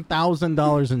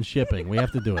 $17,000 in shipping. We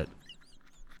have to do it.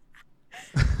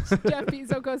 Jeff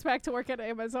Bezos goes back to work at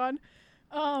Amazon.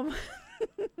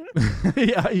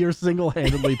 Yeah, you're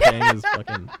single-handedly paying his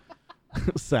fucking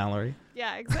salary.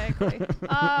 Yeah, exactly.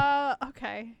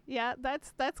 Okay. Yeah,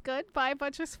 that's good. Buy a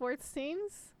bunch of sports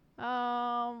teams.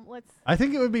 Let's. I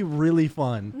think it would be really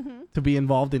fun to be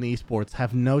involved in esports,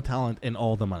 have no talent and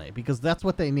all the money, because that's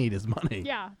what they need is money.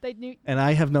 Yeah, they knew. And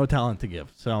I have no talent to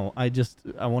give, so I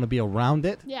want to be around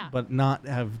it, Yeah. but not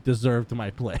have deserved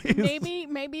my place.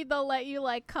 Maybe they'll let you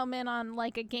like come in on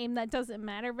like a game that doesn't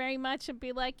matter very much and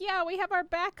be like, yeah, we have our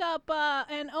backup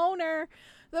and owner,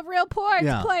 the real ports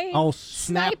playing. I'll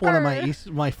snap one of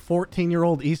Sniper. my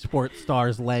 14-year-old esports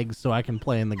star's legs so I can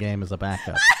play in the game as a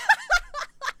backup.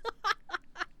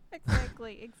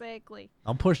 Exactly.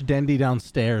 I'll push Dendy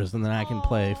downstairs and then I can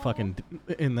play fucking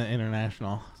in the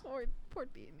international. Poor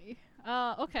D&D.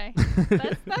 Okay.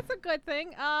 That's a good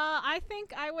thing. I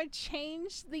think I would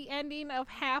change the ending of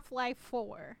Half-Life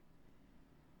 4.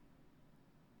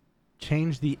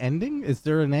 Change the ending? Is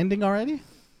there an ending already?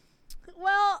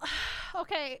 Well,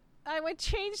 okay. I would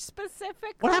change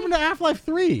specifically. What happened to Half-Life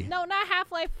 3? No, not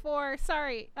Half-Life 4.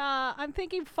 Sorry. I'm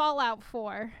thinking Fallout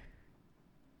 4.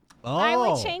 Oh. I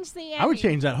would change the ending. I would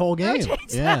change that whole game. I would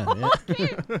change that whole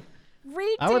game.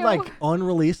 Redo. I would like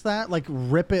unrelease that, like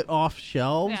rip it off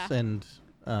shelves Yeah. and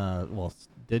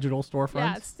digital storefronts.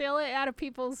 Yeah, steal it out of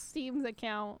people's Steam's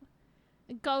account.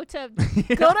 Go to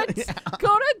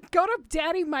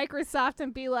Daddy Microsoft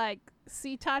and be like,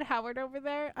 see Todd Howard over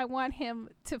there? I want him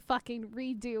to fucking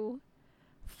redo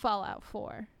Fallout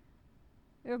 4.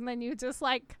 And then you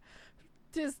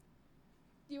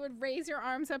you would raise your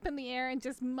arms up in the air and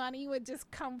just money would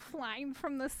just come flying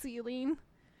from the ceiling.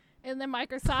 And then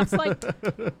Microsoft's like,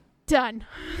 done.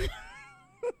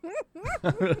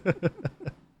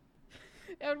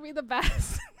 It would be the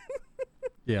best.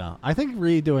 Yeah, I think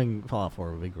redoing Fallout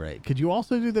 4 would be great. Could you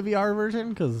also do the VR version?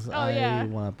 Because I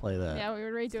want to play that. Yeah, we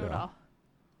would redo it all.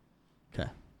 Okay,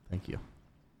 thank you.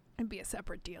 And be a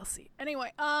separate DLC.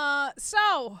 Anyway,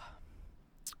 so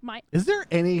Is there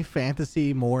any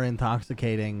fantasy more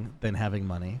intoxicating than having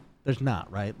money? There's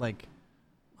not, right? Like,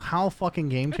 how fucking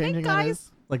game changing that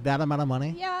is? Like that amount of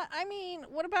money? Yeah, I mean,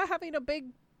 what about having a big,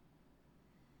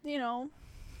 No.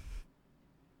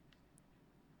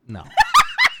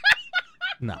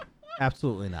 No,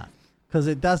 absolutely not. Because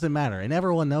it doesn't matter, and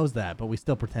everyone knows that, but we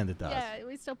still pretend it does. Yeah,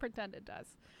 we still pretend it does.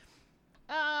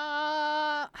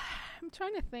 I'm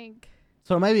trying to think.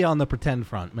 So maybe on the pretend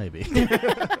front, maybe.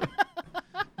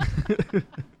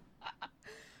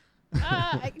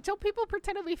 Don't people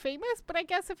pretend to be famous? But I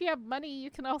guess if you have money, you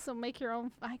can also make your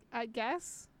own. I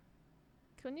guess.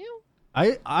 Couldn't you?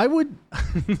 I would.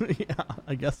 Yeah,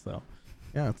 I guess so.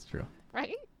 Yeah, that's true. Right?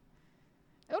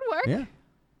 It would work. Yeah.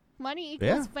 Money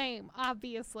equals fame,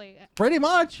 obviously. Pretty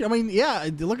much. I mean, yeah.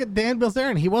 Look at Dan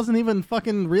Bilzerian. He wasn't even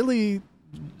fucking really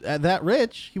that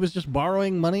rich. He was just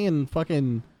borrowing money and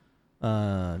fucking,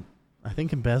 I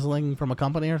think embezzling from a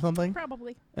company or something.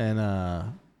 Probably.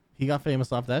 And he got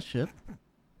famous off that shit.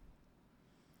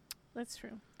 That's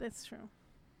true. That's true.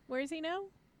 Where is he now?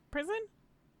 Prison?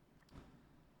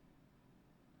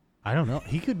 I don't know.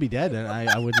 He could be dead, and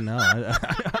I wouldn't know.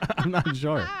 I'm not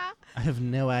sure. I have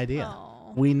no idea.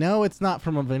 Oh. We know it's not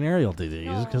from a venereal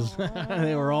disease because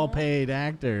they were all paid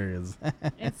actors.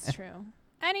 It's true.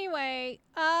 Anyway,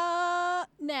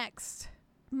 next,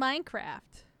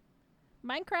 Minecraft.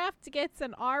 Minecraft gets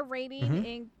an R rating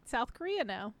in South Korea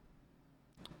now.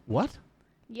 What?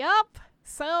 Yup.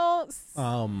 So.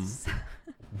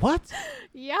 What?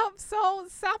 Yup. So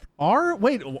South. R?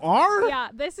 Wait, R? Yeah,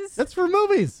 this is. That's for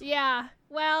movies. Yeah.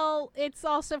 Well, it's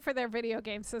also for their video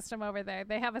game system over there.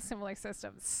 They have a similar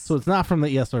system. So it's not from the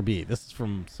ESRB. This is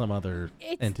from some other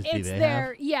entity it's they their,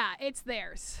 have. Yeah, it's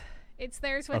theirs. It's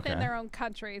theirs within their own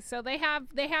country. So they have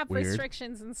Weird.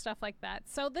 restrictions and stuff like that.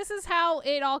 So this is how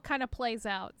it all kind of plays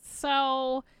out.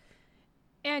 So,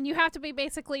 and you have to be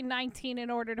basically 19 in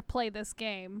order to play this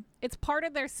game. It's part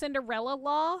of their Cinderella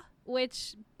law,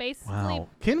 which basically... Wow.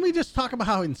 Can we just talk about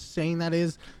how insane that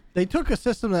is? They took a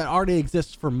system that already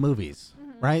exists for movies,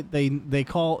 right? They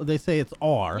say it's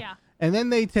R. Yeah. And then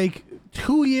they take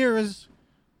 2 years,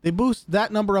 they boost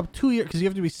that number up 2 years because you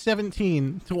have to be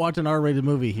 17 to watch an R-rated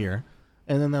movie here.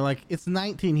 And then they're like, it's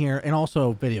 19 here, and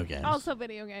also video games. Also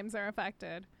video games are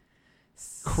affected.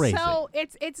 Crazy. So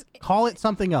it's Call it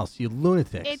something else, you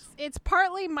lunatics. it's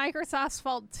partly Microsoft's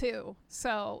fault too.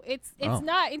 So it's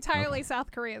not entirely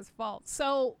South Korea's fault.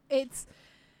 So it's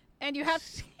and you have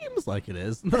Seems like it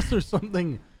is, unless there's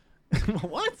something.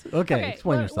 What? Okay,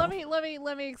 explain yourself.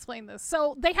 Let me explain this.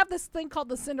 So they have this thing called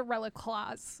the Cinderella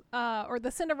clause, or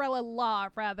the Cinderella law,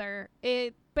 rather.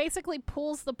 It basically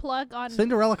pulls the plug on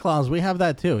Cinderella clause. We have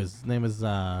that too. His name is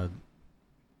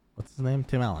what's his name?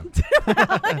 Tim Allen.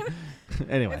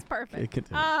 Anyway, it's perfect.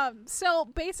 Continue. So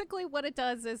basically, what it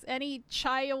does is any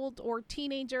child or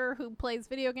teenager who plays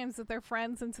video games with their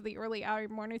friends into the early hour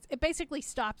mornings, it basically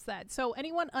stops that. So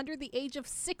anyone under the age of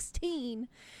 16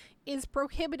 is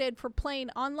prohibited for playing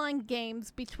online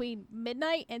games between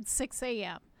midnight and 6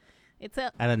 a.m. It's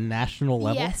at a national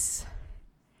level. Yes.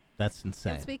 That's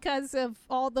insane. It's because of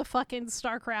all the fucking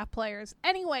StarCraft players.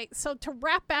 Anyway, so to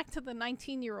wrap back to the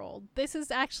 19-year-old, this is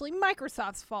actually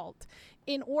Microsoft's fault.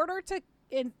 In order to,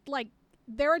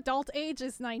 their adult age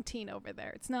is 19 over there.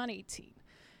 It's not 18.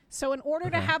 So in order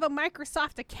to have a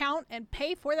Microsoft account and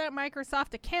pay for that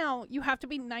Microsoft account, you have to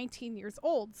be 19 years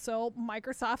old. So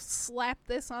Microsoft slapped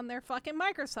this on their fucking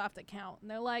Microsoft account.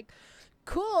 And they're like,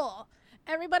 cool.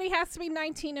 Everybody has to be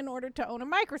 19 in order to own a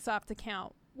Microsoft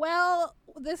account. Well,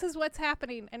 this is what's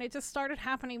happening, and it just started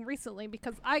happening recently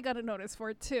because I got a notice for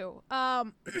it too.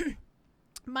 Minecraft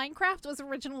was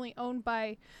originally owned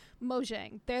by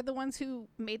Mojang. They're the ones who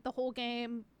made the whole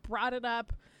game, brought it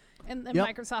up, and then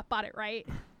Microsoft bought it, right?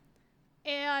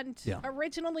 And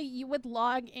originally you would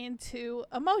log into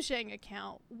a Mojang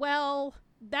account. Well,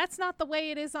 that's not the way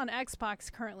it is on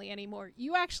Xbox currently anymore.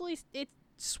 You actually, it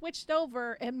switched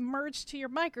over and merged to your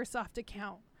Microsoft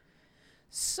account.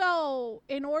 So,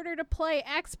 in order to play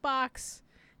Xbox,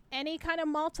 any kind of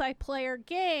multiplayer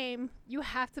game, you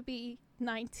have to be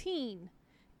 19.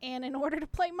 And in order to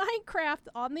play Minecraft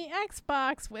on the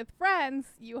Xbox with friends,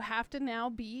 you have to now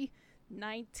be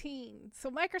 19. So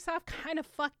Microsoft kind of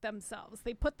fucked themselves.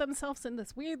 They put themselves in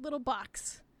this weird little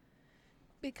box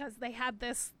because they had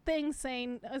this thing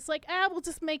saying, it's like, we'll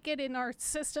just make it in our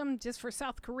system just for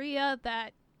South Korea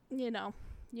that,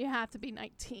 you have to be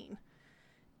 19.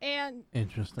 And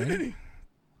interesting.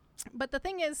 But the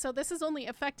thing is, so this is only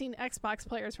affecting Xbox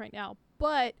players right now,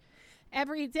 but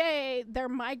every day they're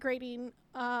migrating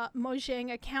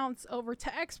Mojang accounts over to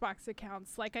Xbox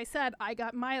accounts. Like I said, I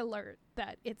got my alert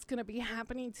that it's going to be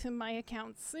happening to my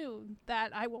account soon,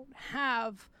 that I won't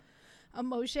have a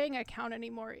Mojang account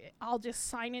anymore. I'll just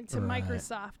sign into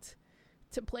Microsoft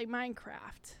to play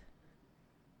Minecraft.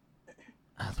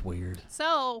 That's weird.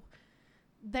 So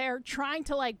they're trying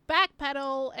to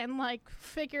backpedal and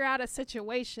figure out a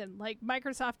situation.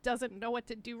 Microsoft doesn't know what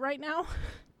to do right now.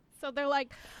 So they're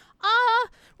like,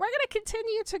 we're going to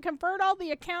continue to convert all the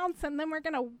accounts, and then we're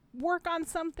going to work on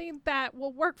something that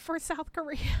will work for South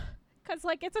Korea. Because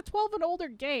it's a 12 and older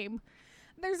game.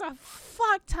 There's a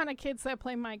fuck ton of kids that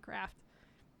play Minecraft.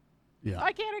 Yeah.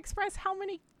 I can't express how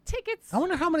many tickets I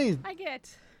wonder how many I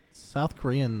get. South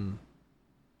Korean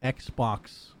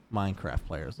Xbox Minecraft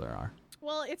players there are.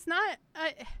 Well, it's not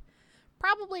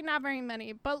probably not very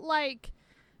many, but like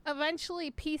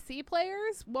eventually PC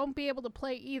players won't be able to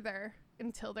play either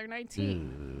until they're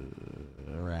 19.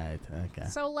 Right. Okay.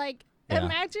 So like Yeah.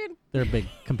 imagine They're big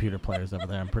computer players over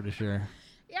there, I'm pretty sure.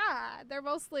 yeah, they're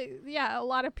mostly a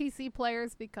lot of PC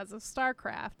players because of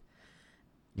StarCraft.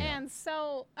 Yeah. And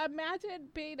so imagine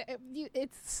being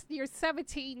you're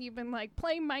 17, you've been like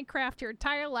playing Minecraft your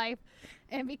entire life,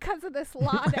 and because of this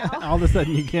law now, All of a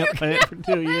sudden you can't play it for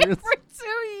 2 years. for 2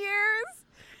 years.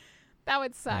 That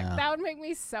would suck. Yeah. That would make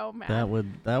me so mad.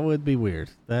 That would be weird.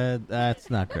 That's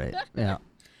not great. Yeah.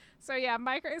 So yeah,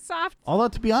 Microsoft. Although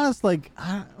to be honest, like,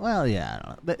 well, yeah, I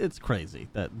don't know. It's crazy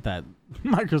that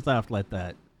Microsoft let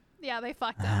that. Yeah, they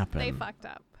fucked up. Happen. They fucked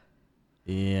up.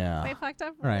 Yeah. They fucked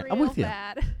up All right, real I'm with you.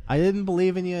 bad. I didn't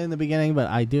believe in you in the beginning, but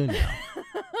I do now.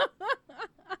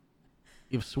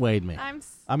 You've swayed me.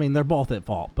 I mean, they're both at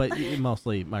fault, but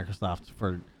mostly Microsoft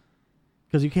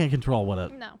because you can't control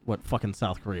No. what fucking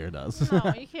South Korea does.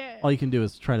 No, you can't. All you can do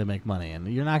is try to make money, and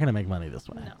you're not going to make money this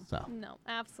way. No. So No,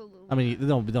 absolutely. I mean,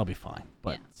 they'll be fine,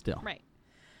 but Yeah. still. Right.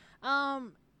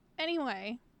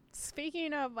 Anyway,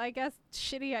 speaking of, I guess,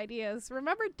 shitty ideas,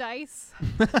 remember DICE?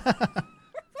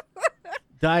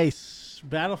 DICE,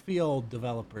 Battlefield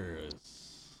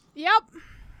developers. Yep.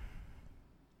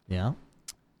 Yeah.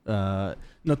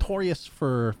 Notorious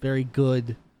for very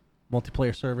good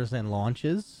multiplayer servers and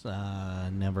launches.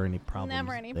 Never any problems.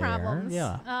 Never any there. problems.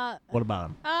 Yeah. What about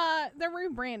them? They're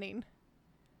rebranding.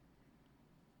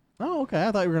 Oh, okay.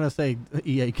 I thought you were gonna say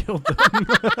EA killed them.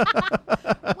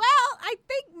 Well, I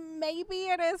think maybe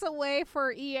it is a way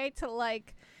for EA to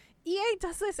like. EA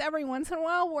does this every once in a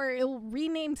while where it'll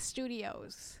rename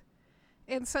studios,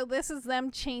 and so this is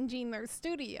them changing their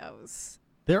studios.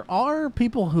 There are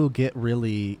people who get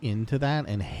really into that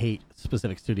and hate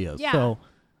specific studios. Yeah. So,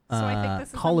 I think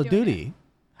this is Call them of doing Duty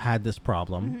had this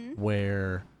problem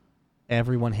where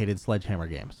everyone hated Sledgehammer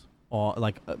games.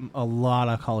 A lot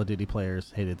of Call of Duty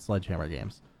players hated Sledgehammer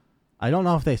games. I don't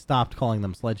know if they stopped calling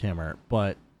them Sledgehammer,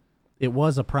 but it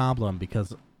was a problem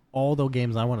because all the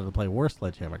games I wanted to play were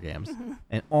Sledgehammer games,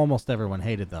 and almost everyone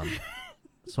hated them.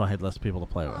 So I had less people to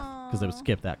play with because they would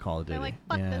skip that Call of Duty. They're like,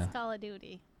 fuck this Call of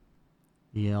Duty.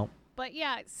 Yep. But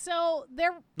yeah, so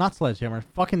they're Not Sledgehammer.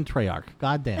 Fucking Treyarch.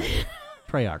 God damn it.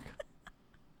 Treyarch.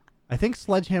 I think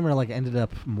Sledgehammer ended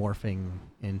up morphing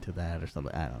into that or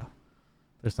something. I don't know.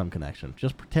 There's some connection.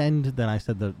 Just pretend that I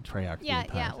said the Treyarch. the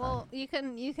entire time. Well, you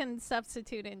can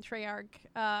substitute in Treyarch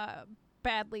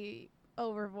badly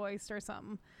overvoiced or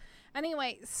something.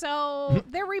 Anyway, so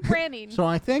they're rebranding. So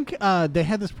I think they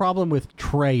had this problem with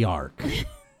Treyarch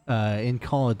in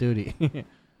Call of Duty.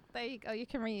 There you go. You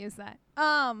can reuse that.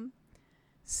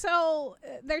 So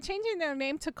they're changing their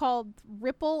name to called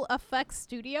Ripple Effect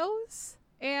Studios,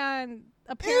 and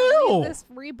apparently Ew. this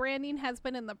rebranding has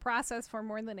been in the process for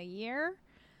more than a year.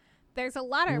 There's a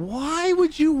lot of Why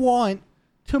would you want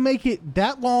to make it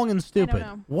that long and stupid?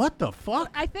 know. What the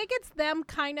fuck? I think it's them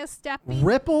kind of stepping.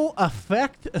 Ripple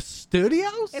Effect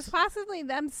Studios? It's possibly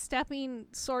them stepping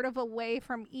sort of away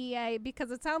from EA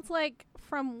because it sounds like,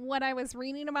 from what I was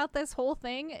reading about this whole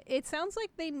thing, it sounds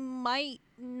like they might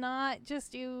not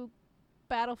just do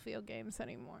Battlefield games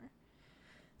anymore.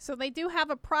 So they do have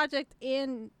a project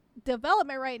in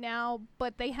development right now,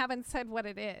 but they haven't said what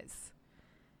it is.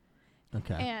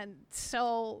 Okay. And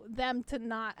so them to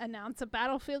not announce a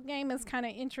Battlefield game is kind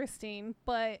of interesting,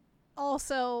 but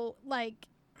also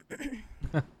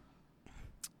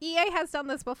EA has done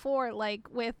this before,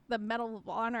 with the Medal of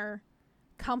Honor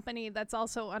company that's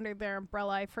also under their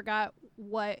umbrella. I forgot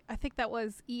what. I think that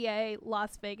was EA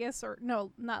Las Vegas, or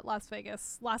no, not Las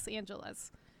Vegas, Los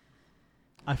Angeles.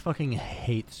 I fucking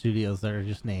hate studios that are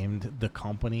just named the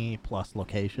company plus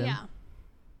location. Yeah.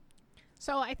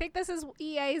 So I think this is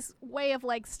EA's way of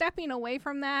stepping away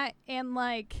from that and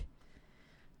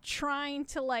trying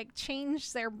to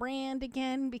change their brand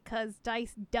again, because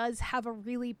DICE does have a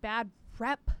really bad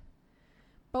rep.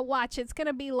 But watch, it's going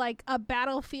to be a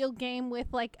Battlefield game with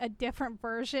a different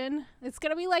version. It's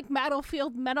going to be like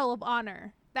Battlefield Medal of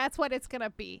Honor. That's what it's going to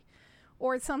be.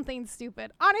 Or something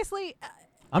stupid. Honestly,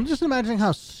 I'm just imagining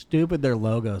how stupid their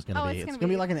logo is going to be. it's It's gonna going to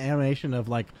be be- like an animation of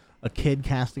a kid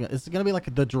casting. It's going to be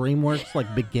like the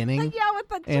DreamWorks beginning yeah, with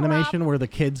the animation drop. where the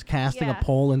kid's casting Yeah. a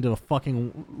pole into a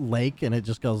fucking lake and it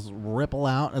just goes ripple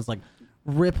out. And it's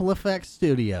Ripple Effect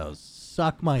Studios.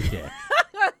 Suck my dick.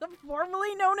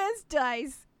 Formerly known as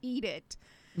DICE. Eat it.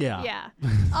 Yeah.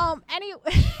 Yeah. Anyway.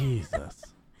 Jesus.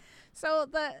 So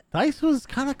the Dice was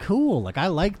kind of cool. Like I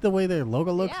like the way their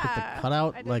logo looks with Yeah, the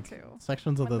cutout I did like too.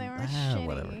 sections of when the they were shitty.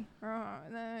 whatever.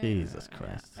 Oh, Jesus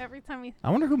Christ. Every time we I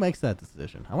wonder who makes that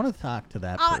decision. I want to talk to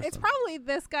that person. it's probably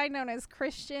this guy known as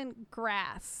Christian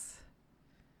Grass.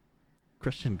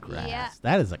 Christian Grass. Yeah.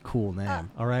 That is a cool name.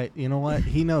 All right. You know what?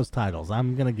 He knows titles.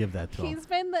 I'm going to give that to him. He's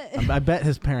been the I bet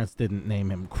his parents didn't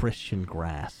name him Christian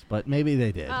Grass, but maybe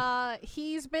they did.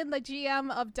 he's been the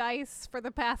GM of DICE for the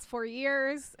past 4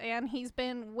 years, and he's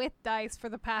been with DICE for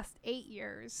the past 8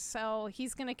 years. So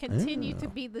he's going to continue to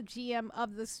be the GM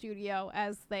of the studio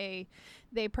as they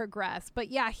progress. But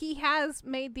yeah, he has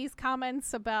made these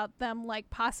comments about them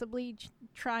like possibly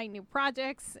trying new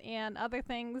projects and other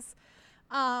things.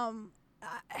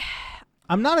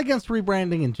 I'm not against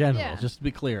rebranding in general, Yeah. just to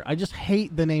be clear. I just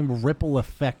hate the name Ripple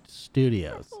Effect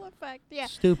Studios. Ripple effect, yeah.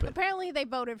 Stupid. Apparently they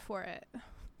voted for it.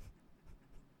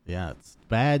 Yeah, it's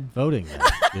bad voting. Man.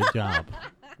 Good job.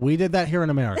 We did that here in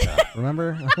America.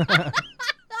 Remember?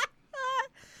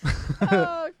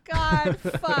 Oh God,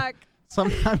 fuck.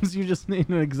 Sometimes you just need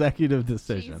an executive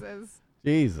decision. Jesus.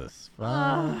 Jesus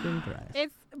fucking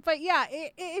Christ. But yeah,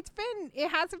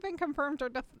 it hasn't been confirmed or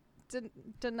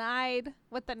denied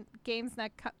what the game's the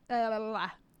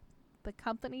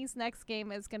company's next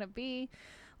game is going to be.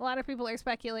 A lot of people are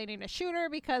speculating a shooter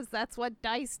because that's what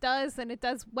DICE does and it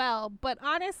does well. But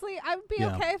honestly, I would be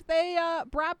okay if they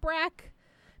brought back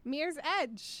Mirror's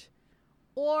Edge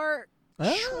or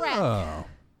Shrek,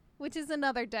 which is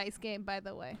another DICE game, by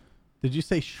the way. Did you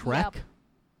say Shrek? Yep.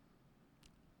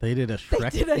 They did a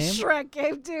Shrek They did a game? Shrek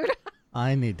game, dude.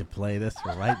 I need to play this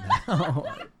right now.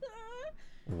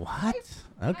 What?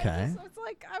 Okay.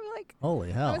 I'm like,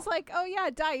 Holy hell. I was like, oh yeah,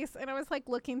 DICE, and I was like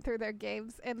looking through their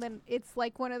games, and then it's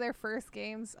like one of their first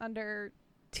games under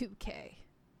 2K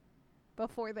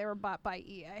before they were bought by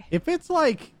EA. If it's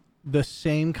like the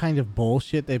same kind of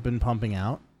bullshit they've been pumping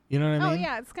out, you know what I mean? Oh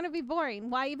yeah, it's gonna be boring.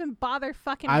 Why even bother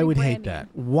fucking? I would hate rebranding? that.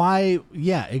 Why?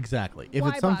 Yeah, exactly. If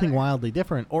Why it's something bother? wildly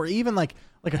different, or even like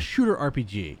a shooter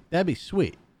RPG, that'd be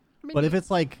sweet. I mean, But if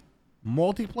it's like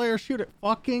multiplayer shooter,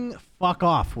 fuck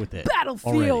off with it.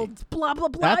 Battlefield, already. blah blah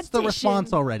blah. That's the edition.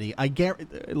 response already. I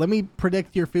guarantee. Let me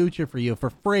predict your future for you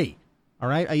for free. All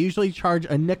right. I usually charge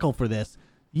a nickel for this.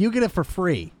 You get it for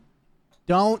free.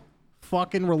 Don't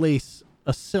fucking release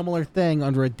a similar thing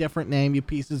under a different name, you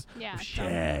pieces Yeah, of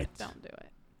shit. don't do it.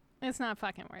 It's not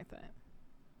fucking worth it.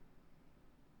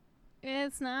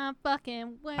 It's not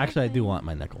fucking worth it. Actually, I do want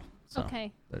my nickel. So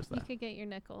Okay, there's you that. could get your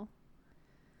nickel.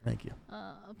 Thank you.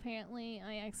 Apparently,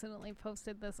 I accidentally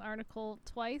posted this article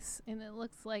twice, and it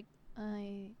looks like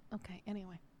okay.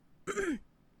 Anyway,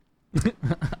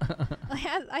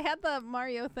 I had the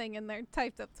Mario thing in there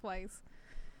typed up twice.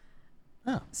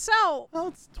 Oh. So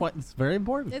Well, it's very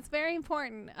important. it's very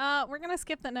important. We're gonna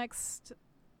skip the next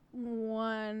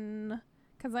one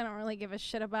because I don't really give a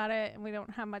shit about it, and we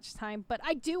don't have much time. But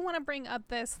I do want to bring up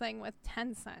this thing with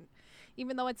Tencent,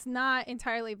 even though it's not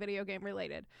entirely video game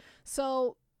related.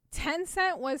 So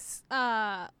Tencent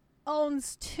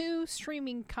owns 2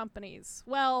 streaming companies.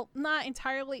 Well, not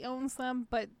entirely owns them,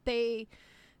 but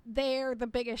they're the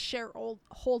biggest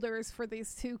shareholders for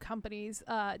these 2 companies,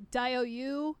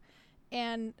 DIOU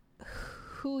and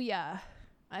Huya.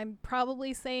 I'm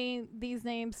probably saying these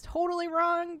names totally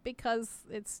wrong because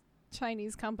it's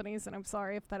Chinese companies, and I'm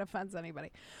sorry if that offends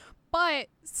anybody. But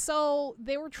so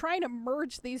they were trying to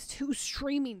merge these 2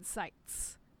 streaming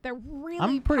sites. They're really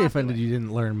I'm pretty popular. offended you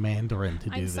didn't learn Mandarin to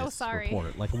do I'm this so sorry.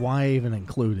 report. Like, why even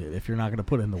include it if you're not going to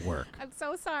put in the work? I'm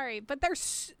so sorry, but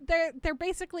they're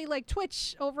basically like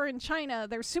Twitch over in China.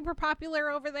 They're super popular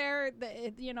over there.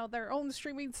 Their own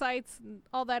streaming sites and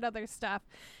all that other stuff.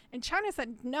 And China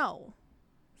said no.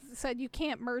 Said you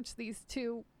can't merge these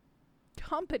 2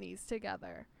 companies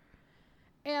together.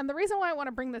 And the reason why I want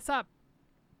to bring this up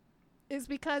is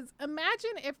because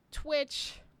imagine if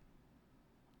Twitch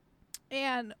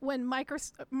and when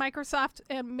Microsoft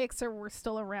and Mixer were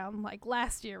still around, like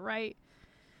last year, right?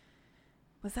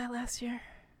 Was that last year?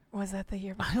 Or was that the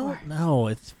year before? I don't know.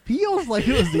 It feels like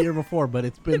it was the year before, but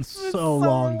it's been so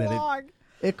long that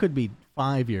it could be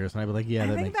 5 years, and I'd be like, yeah, that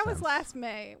makes sense. I think that was last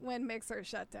May when Mixer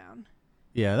shut down.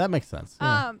 Yeah, that makes sense.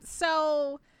 Yeah.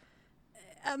 So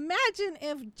imagine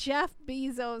if Jeff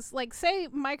Bezos, like say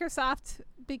Microsoft,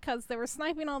 because they were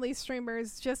sniping all these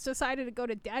streamers, just decided to go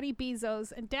to Daddy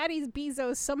Bezos, and Daddy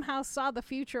Bezos somehow saw the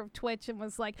future of Twitch and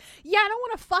was like, yeah, I don't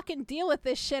want to fucking deal with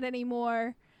this shit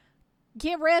anymore.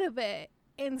 Get rid of it.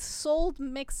 And sold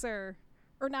Mixer,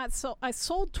 or not sold, I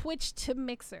sold Twitch to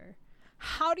Mixer.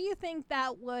 How do you think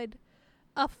that would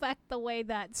affect the way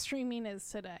that streaming is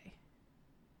today?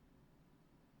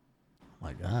 Oh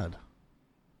my God.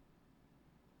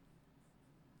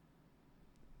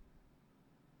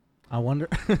 I wonder.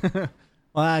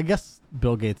 Well, I guess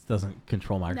Bill Gates doesn't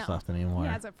control Microsoft anymore. He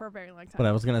hasn't for a very long time. But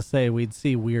I was gonna say we'd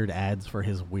see weird ads for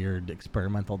his weird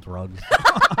experimental drugs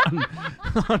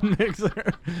on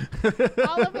Mixer.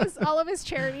 all of his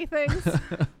charity things.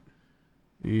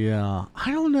 Yeah,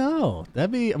 I don't know.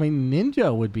 That'd be. I mean,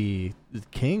 Ninja would be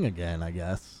king again. I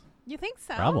guess. You think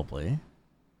so? Probably.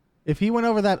 If he went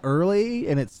over that early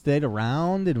and it stayed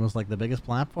around and was like the biggest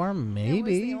platform, maybe. It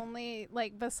was the only,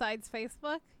 like, besides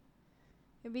Facebook.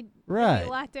 It'd be a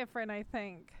lot different, I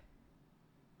think.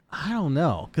 I don't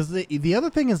know, because the other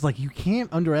thing is, like, you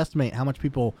can't underestimate how much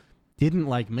people didn't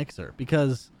like Mixer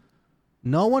because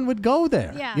no one would go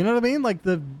there. Yeah. You know what I mean? Like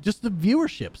just the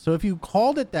viewership. So if you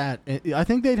called it that, I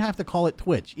think they'd have to call it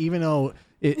Twitch, even though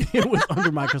it was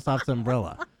under Microsoft's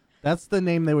umbrella. That's the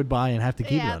name they would buy and have to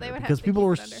keep it under because people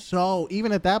were so,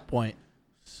 even at that point,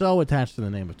 so attached to the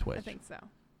name of Twitch. I think so.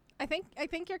 I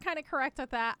think you're kind of correct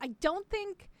with that. I don't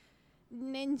think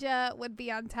Ninja would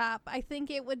be on top. I think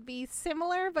it would be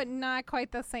similar, but not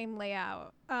quite the same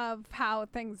layout of how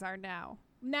things are now.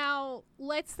 Now,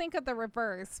 let's think of the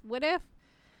reverse. What if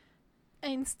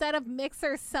instead of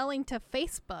Mixer selling to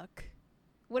Facebook,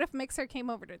 what if Mixer came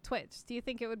over to Twitch? Do you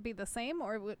think it would be the same,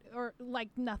 or like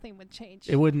nothing would change?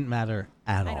 It wouldn't matter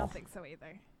at all. I don't think so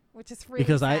either. Which is really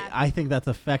because sad. I think that's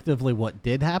effectively what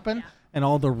did happen, Yeah. and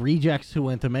all the rejects who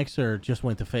went to Mixer just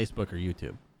went to Facebook or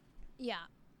YouTube. Yeah.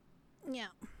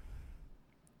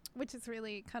 Which is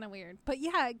really kind of weird. But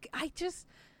yeah,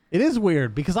 It is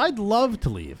weird because I'd love to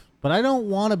leave, but I don't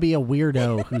want to be a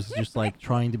weirdo who's just like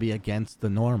trying to be against the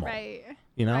normal. Right.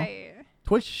 You know? Right.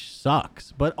 Twitch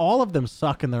sucks, but all of them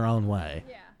suck in their own way.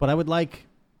 Yeah. But I would like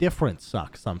different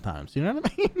suck sometimes. You know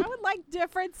what I mean? I would like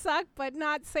different suck, but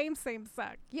not same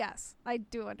suck. Yes, I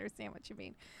do understand what you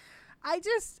mean. I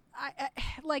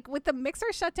like with the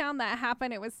Mixer shutdown that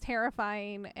happened, it was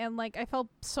terrifying. And like, I felt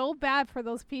so bad for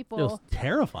those people. It was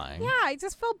terrifying. Yeah, I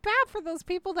just felt bad for those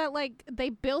people that like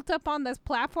they built up on this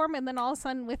platform and then all of a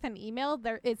sudden with an email,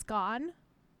 it's gone.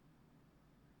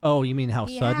 Oh, you mean how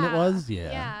sudden it was?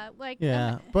 Yeah. Yeah. Like,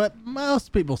 yeah. But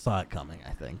most people saw it coming,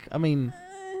 I think. I mean,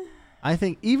 I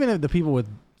think even if the people with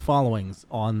followings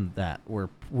on that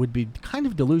would be kind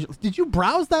of delusional. Did you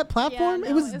browse that platform?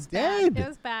 Yeah, no, it was dead. Bad. It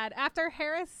was bad. After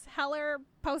Harris Heller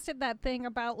posted that thing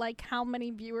about like how many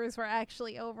viewers were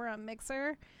actually over on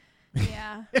Mixer.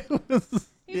 Yeah. He's like,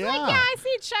 yeah, I see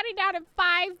it shutting down in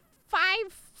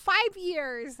five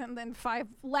years, and then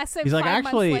less than. He's like, 5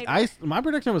 actually, months later. my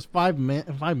prediction was 5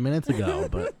 minutes ago,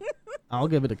 but I'll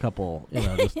give it a couple,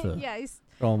 just to yeah,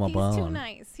 throw him a bone. He's too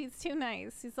nice. He's too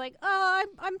nice. He's like, oh,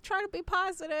 I'm trying to be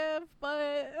positive,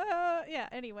 but yeah.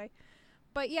 Anyway,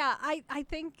 but yeah, I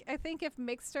think if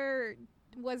Mixer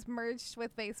was merged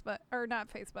with Facebook, or not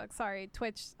Facebook, sorry,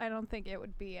 Twitch, I don't think it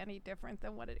would be any different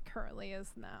than what it currently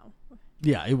is now.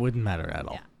 Yeah, it wouldn't matter at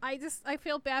all. Yeah, I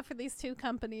feel bad for these two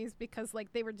companies because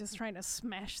like they were just trying to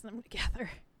smash them together.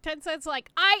 Tencent's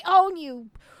like, I own you.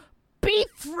 Be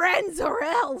friends or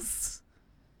else.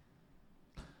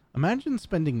 Imagine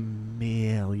spending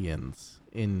millions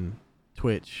in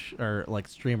Twitch or like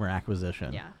streamer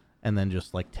acquisition. Yeah. And then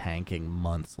just like tanking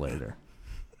months later.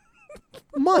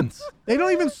 Months. They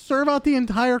don't even serve out the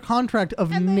entire contract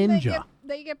of and Ninja.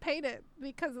 They get paid it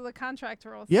because of the contract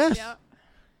rules. Yes. Yeah.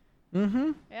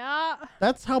 Mm-hmm. Yeah.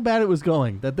 That's how bad it was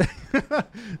going. That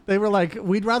they were like,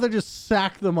 we'd rather just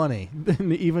sack the money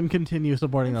than even continue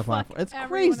supporting the platform. It's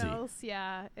crazy. Else.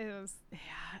 Yeah. It was. Yeah.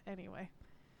 Anyway.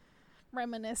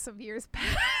 Reminisce of years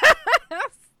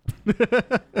past.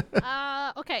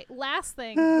 Okay, last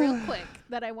thing real quick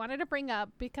that I wanted to bring up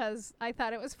because I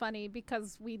thought it was funny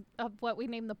because of what we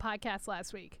named the podcast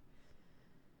last week.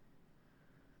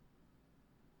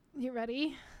 You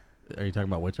ready? Are you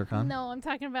talking about WitcherCon? No, I'm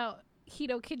talking about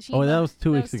Hideo Kojima. Oh, that was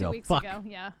 2 weeks ago. ago. 2 weeks Fuck. ago,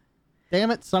 yeah.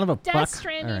 Damn it, son of a Death fuck.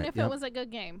 Stranding Right, if it was a good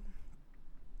game.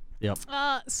 Yep.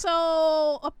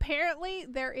 So apparently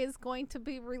there is going to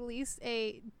be released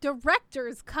a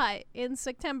director's cut in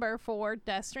September for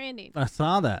Death Stranding. I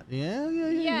saw that.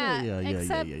 Yeah.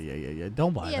 Except,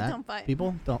 Don't buy that. Yeah, don't buy it.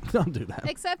 People, don't do that.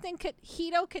 Except in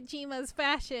Hideo Kojima's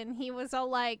fashion, he was all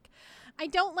like, I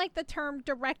don't like the term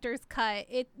director's cut.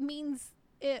 It means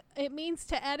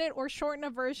to edit or shorten a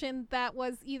version that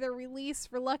was either released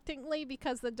reluctantly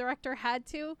because the director had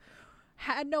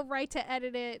no right to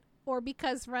edit it, or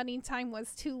because running time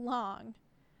was too long.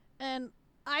 And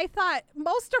I thought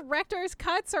most director's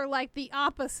cuts are like the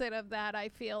opposite of that, I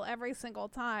feel, every single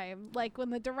time. Like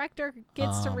when the director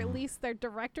gets to release their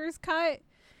director's cut,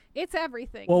 it's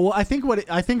everything. Well, I think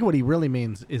what he really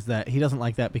means is that he doesn't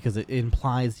like that because it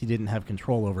implies he didn't have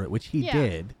control over it, which he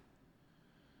did.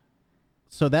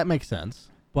 So that makes sense.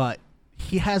 But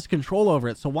he has control over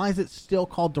it. So why is it still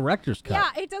called director's cut?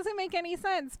 Yeah, it doesn't make any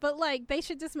sense. But like, they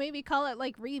should just maybe call it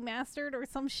like remastered or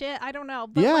some shit. I don't know.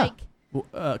 But Yeah. like,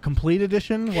 Complete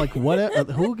edition, like what?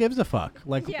 Who gives a fuck?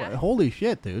 Like, Yeah. holy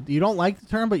shit, dude! You don't like the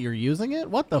term, but you're using it.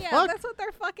 What the yeah, fuck? that's what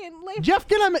they're fucking. Like, Jeff,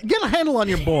 get a handle on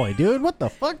your boy, dude. What the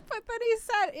fuck? but then he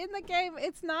said in the game,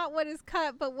 it's not what is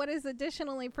cut, but what is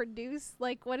additionally produced.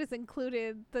 Like what is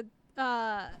included.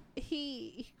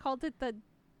 He called it the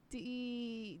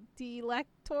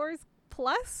Delectors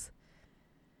Plus.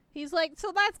 He's like,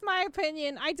 so that's my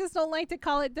opinion. I just don't like to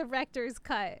call it director's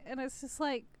cut, and it's just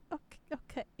like.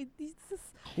 Okay. It's just,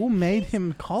 Who made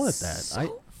him call it that?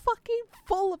 so fucking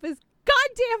full of his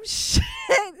goddamn shit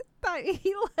that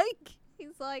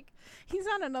he's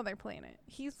on another planet.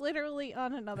 He's literally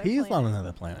on another planet. He's on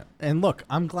another planet. And look,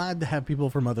 I'm glad to have people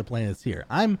from other planets here.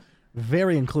 I'm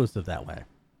very inclusive that way.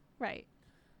 Right.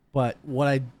 But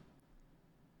what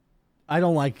I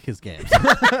don't like his games.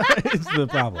 It's the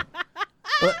problem.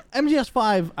 But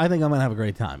MGS5, I think I'm gonna have a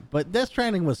great time. But Death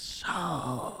Stranding was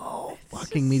so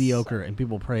fucking mediocre, and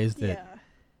people praised it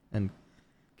and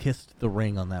kissed the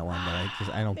ring on that one.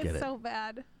 But I don't get It's it. so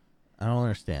bad. I don't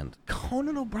understand.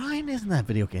 Conan O'Brien isn't that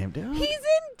video game, dude. He's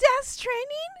in Death Stranding?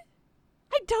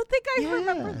 I don't think I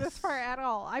remember this Yes. part at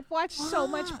all. I've watched so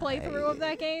much playthrough of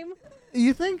that game.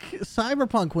 You think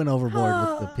Cyberpunk went overboard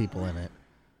with the people in it?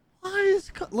 Why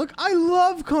is look? I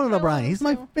love Conan O'Brien. He's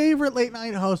my favorite late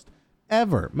night host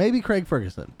ever. Maybe Craig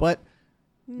Ferguson, but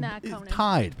Not Conan.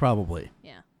 tied probably.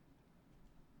 Yeah.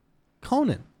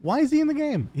 Conan. Why is he in the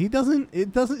game? He doesn't.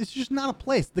 It doesn't. It's just not a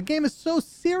place. The game is so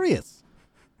serious.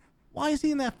 Why is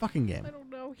he in that fucking game? I don't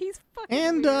know. He's fucking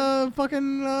And weird.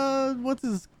 fucking what's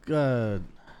his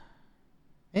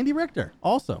Andy Richter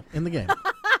also in the game.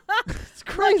 It's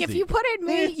crazy. Look, if you put in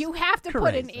me, It's you have to crazy.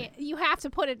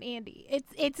 put in Andy.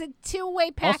 It's a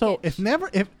two-way package. Also, if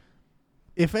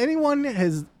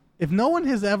no one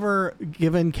has ever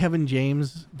given Kevin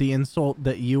James the insult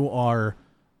that you are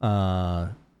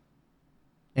not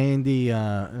Andy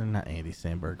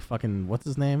Samberg, fucking what's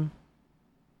his name?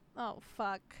 Oh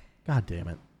fuck. God damn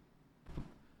it.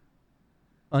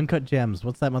 Uncut Gems.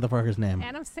 What's that motherfucker's name?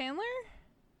 Adam Sandler?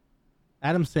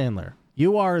 Adam Sandler.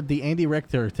 You are the Andy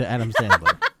Richter to Adam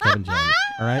Sandler, Kevin James.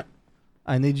 All right?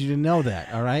 I need you to know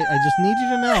that. All right? I just need you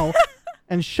to know.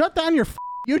 And shut down your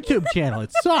YouTube channel.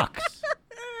 It sucks.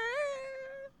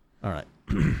 All right.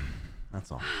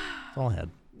 That's all. That's all I had.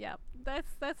 Yep.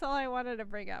 That's all I wanted to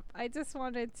bring up. I just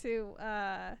wanted to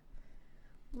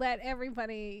let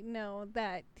everybody know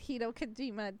that Hideo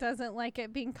Kojima doesn't like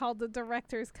it being called the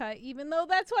director's cut, even though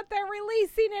that's what they're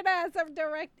releasing it as of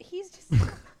direct. He's just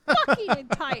fucking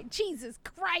entitled. Jesus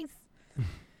Christ.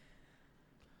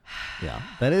 Yeah.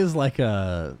 That is like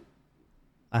a...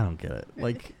 I don't get it.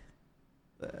 Like...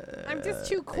 I'm just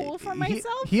too cool for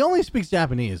myself. He only speaks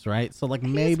Japanese, right? So like He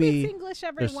maybe speaks English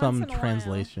every there's once some in a while.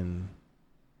 translation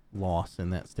loss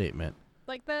in that statement.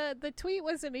 Like the tweet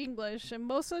was in English, and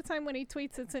most of the time when he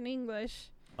tweets, it's in English.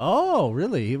 Oh,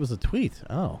 really? It was a tweet.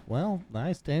 Oh, well,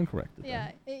 I stand corrected.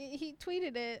 then. Yeah, he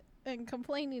tweeted it and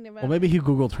complaining about. Well, maybe he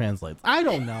Google translates. I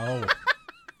don't know.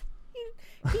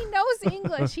 He knows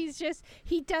English. He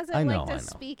doesn't I know, like I to know.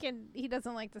 speak, and he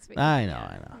doesn't like to speak. I know, Yeah.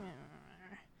 I know.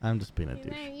 I'm just being a You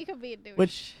douche. know, you could be a douche.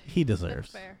 Which he That's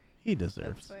deserves. fair. He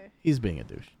deserves. fair. He's being a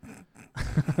douche.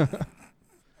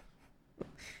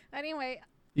 Anyway,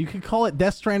 You could call it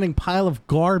Death Stranding pile of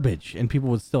garbage, and people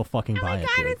would still fucking oh buy my it.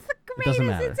 god, dude. it's the It doesn't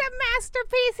greatest. matter. It's a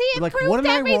masterpiece. He Like, improved what an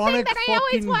everything ironic that I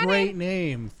always fucking wanted. great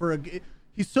name for a.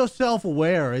 He's so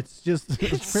self-aware. It's just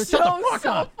shut the So fuck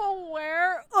up.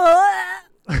 self-aware.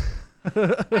 Ugh.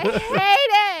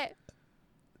 I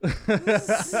hate it.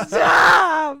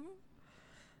 Stop.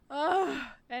 Ugh.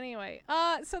 Anyway,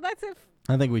 so that's it.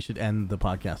 I think we should end the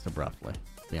podcast abruptly.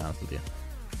 To be honest with you.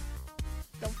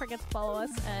 Don't forget to follow us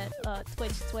at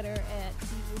Twitch, Twitter, at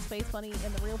Evil Space Bunny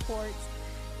and the Real Ports.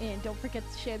 And don't forget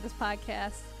to share this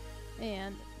podcast.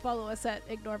 And follow us at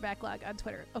Ignore Backlog on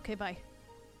Twitter. Okay, bye.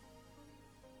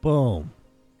 Boom.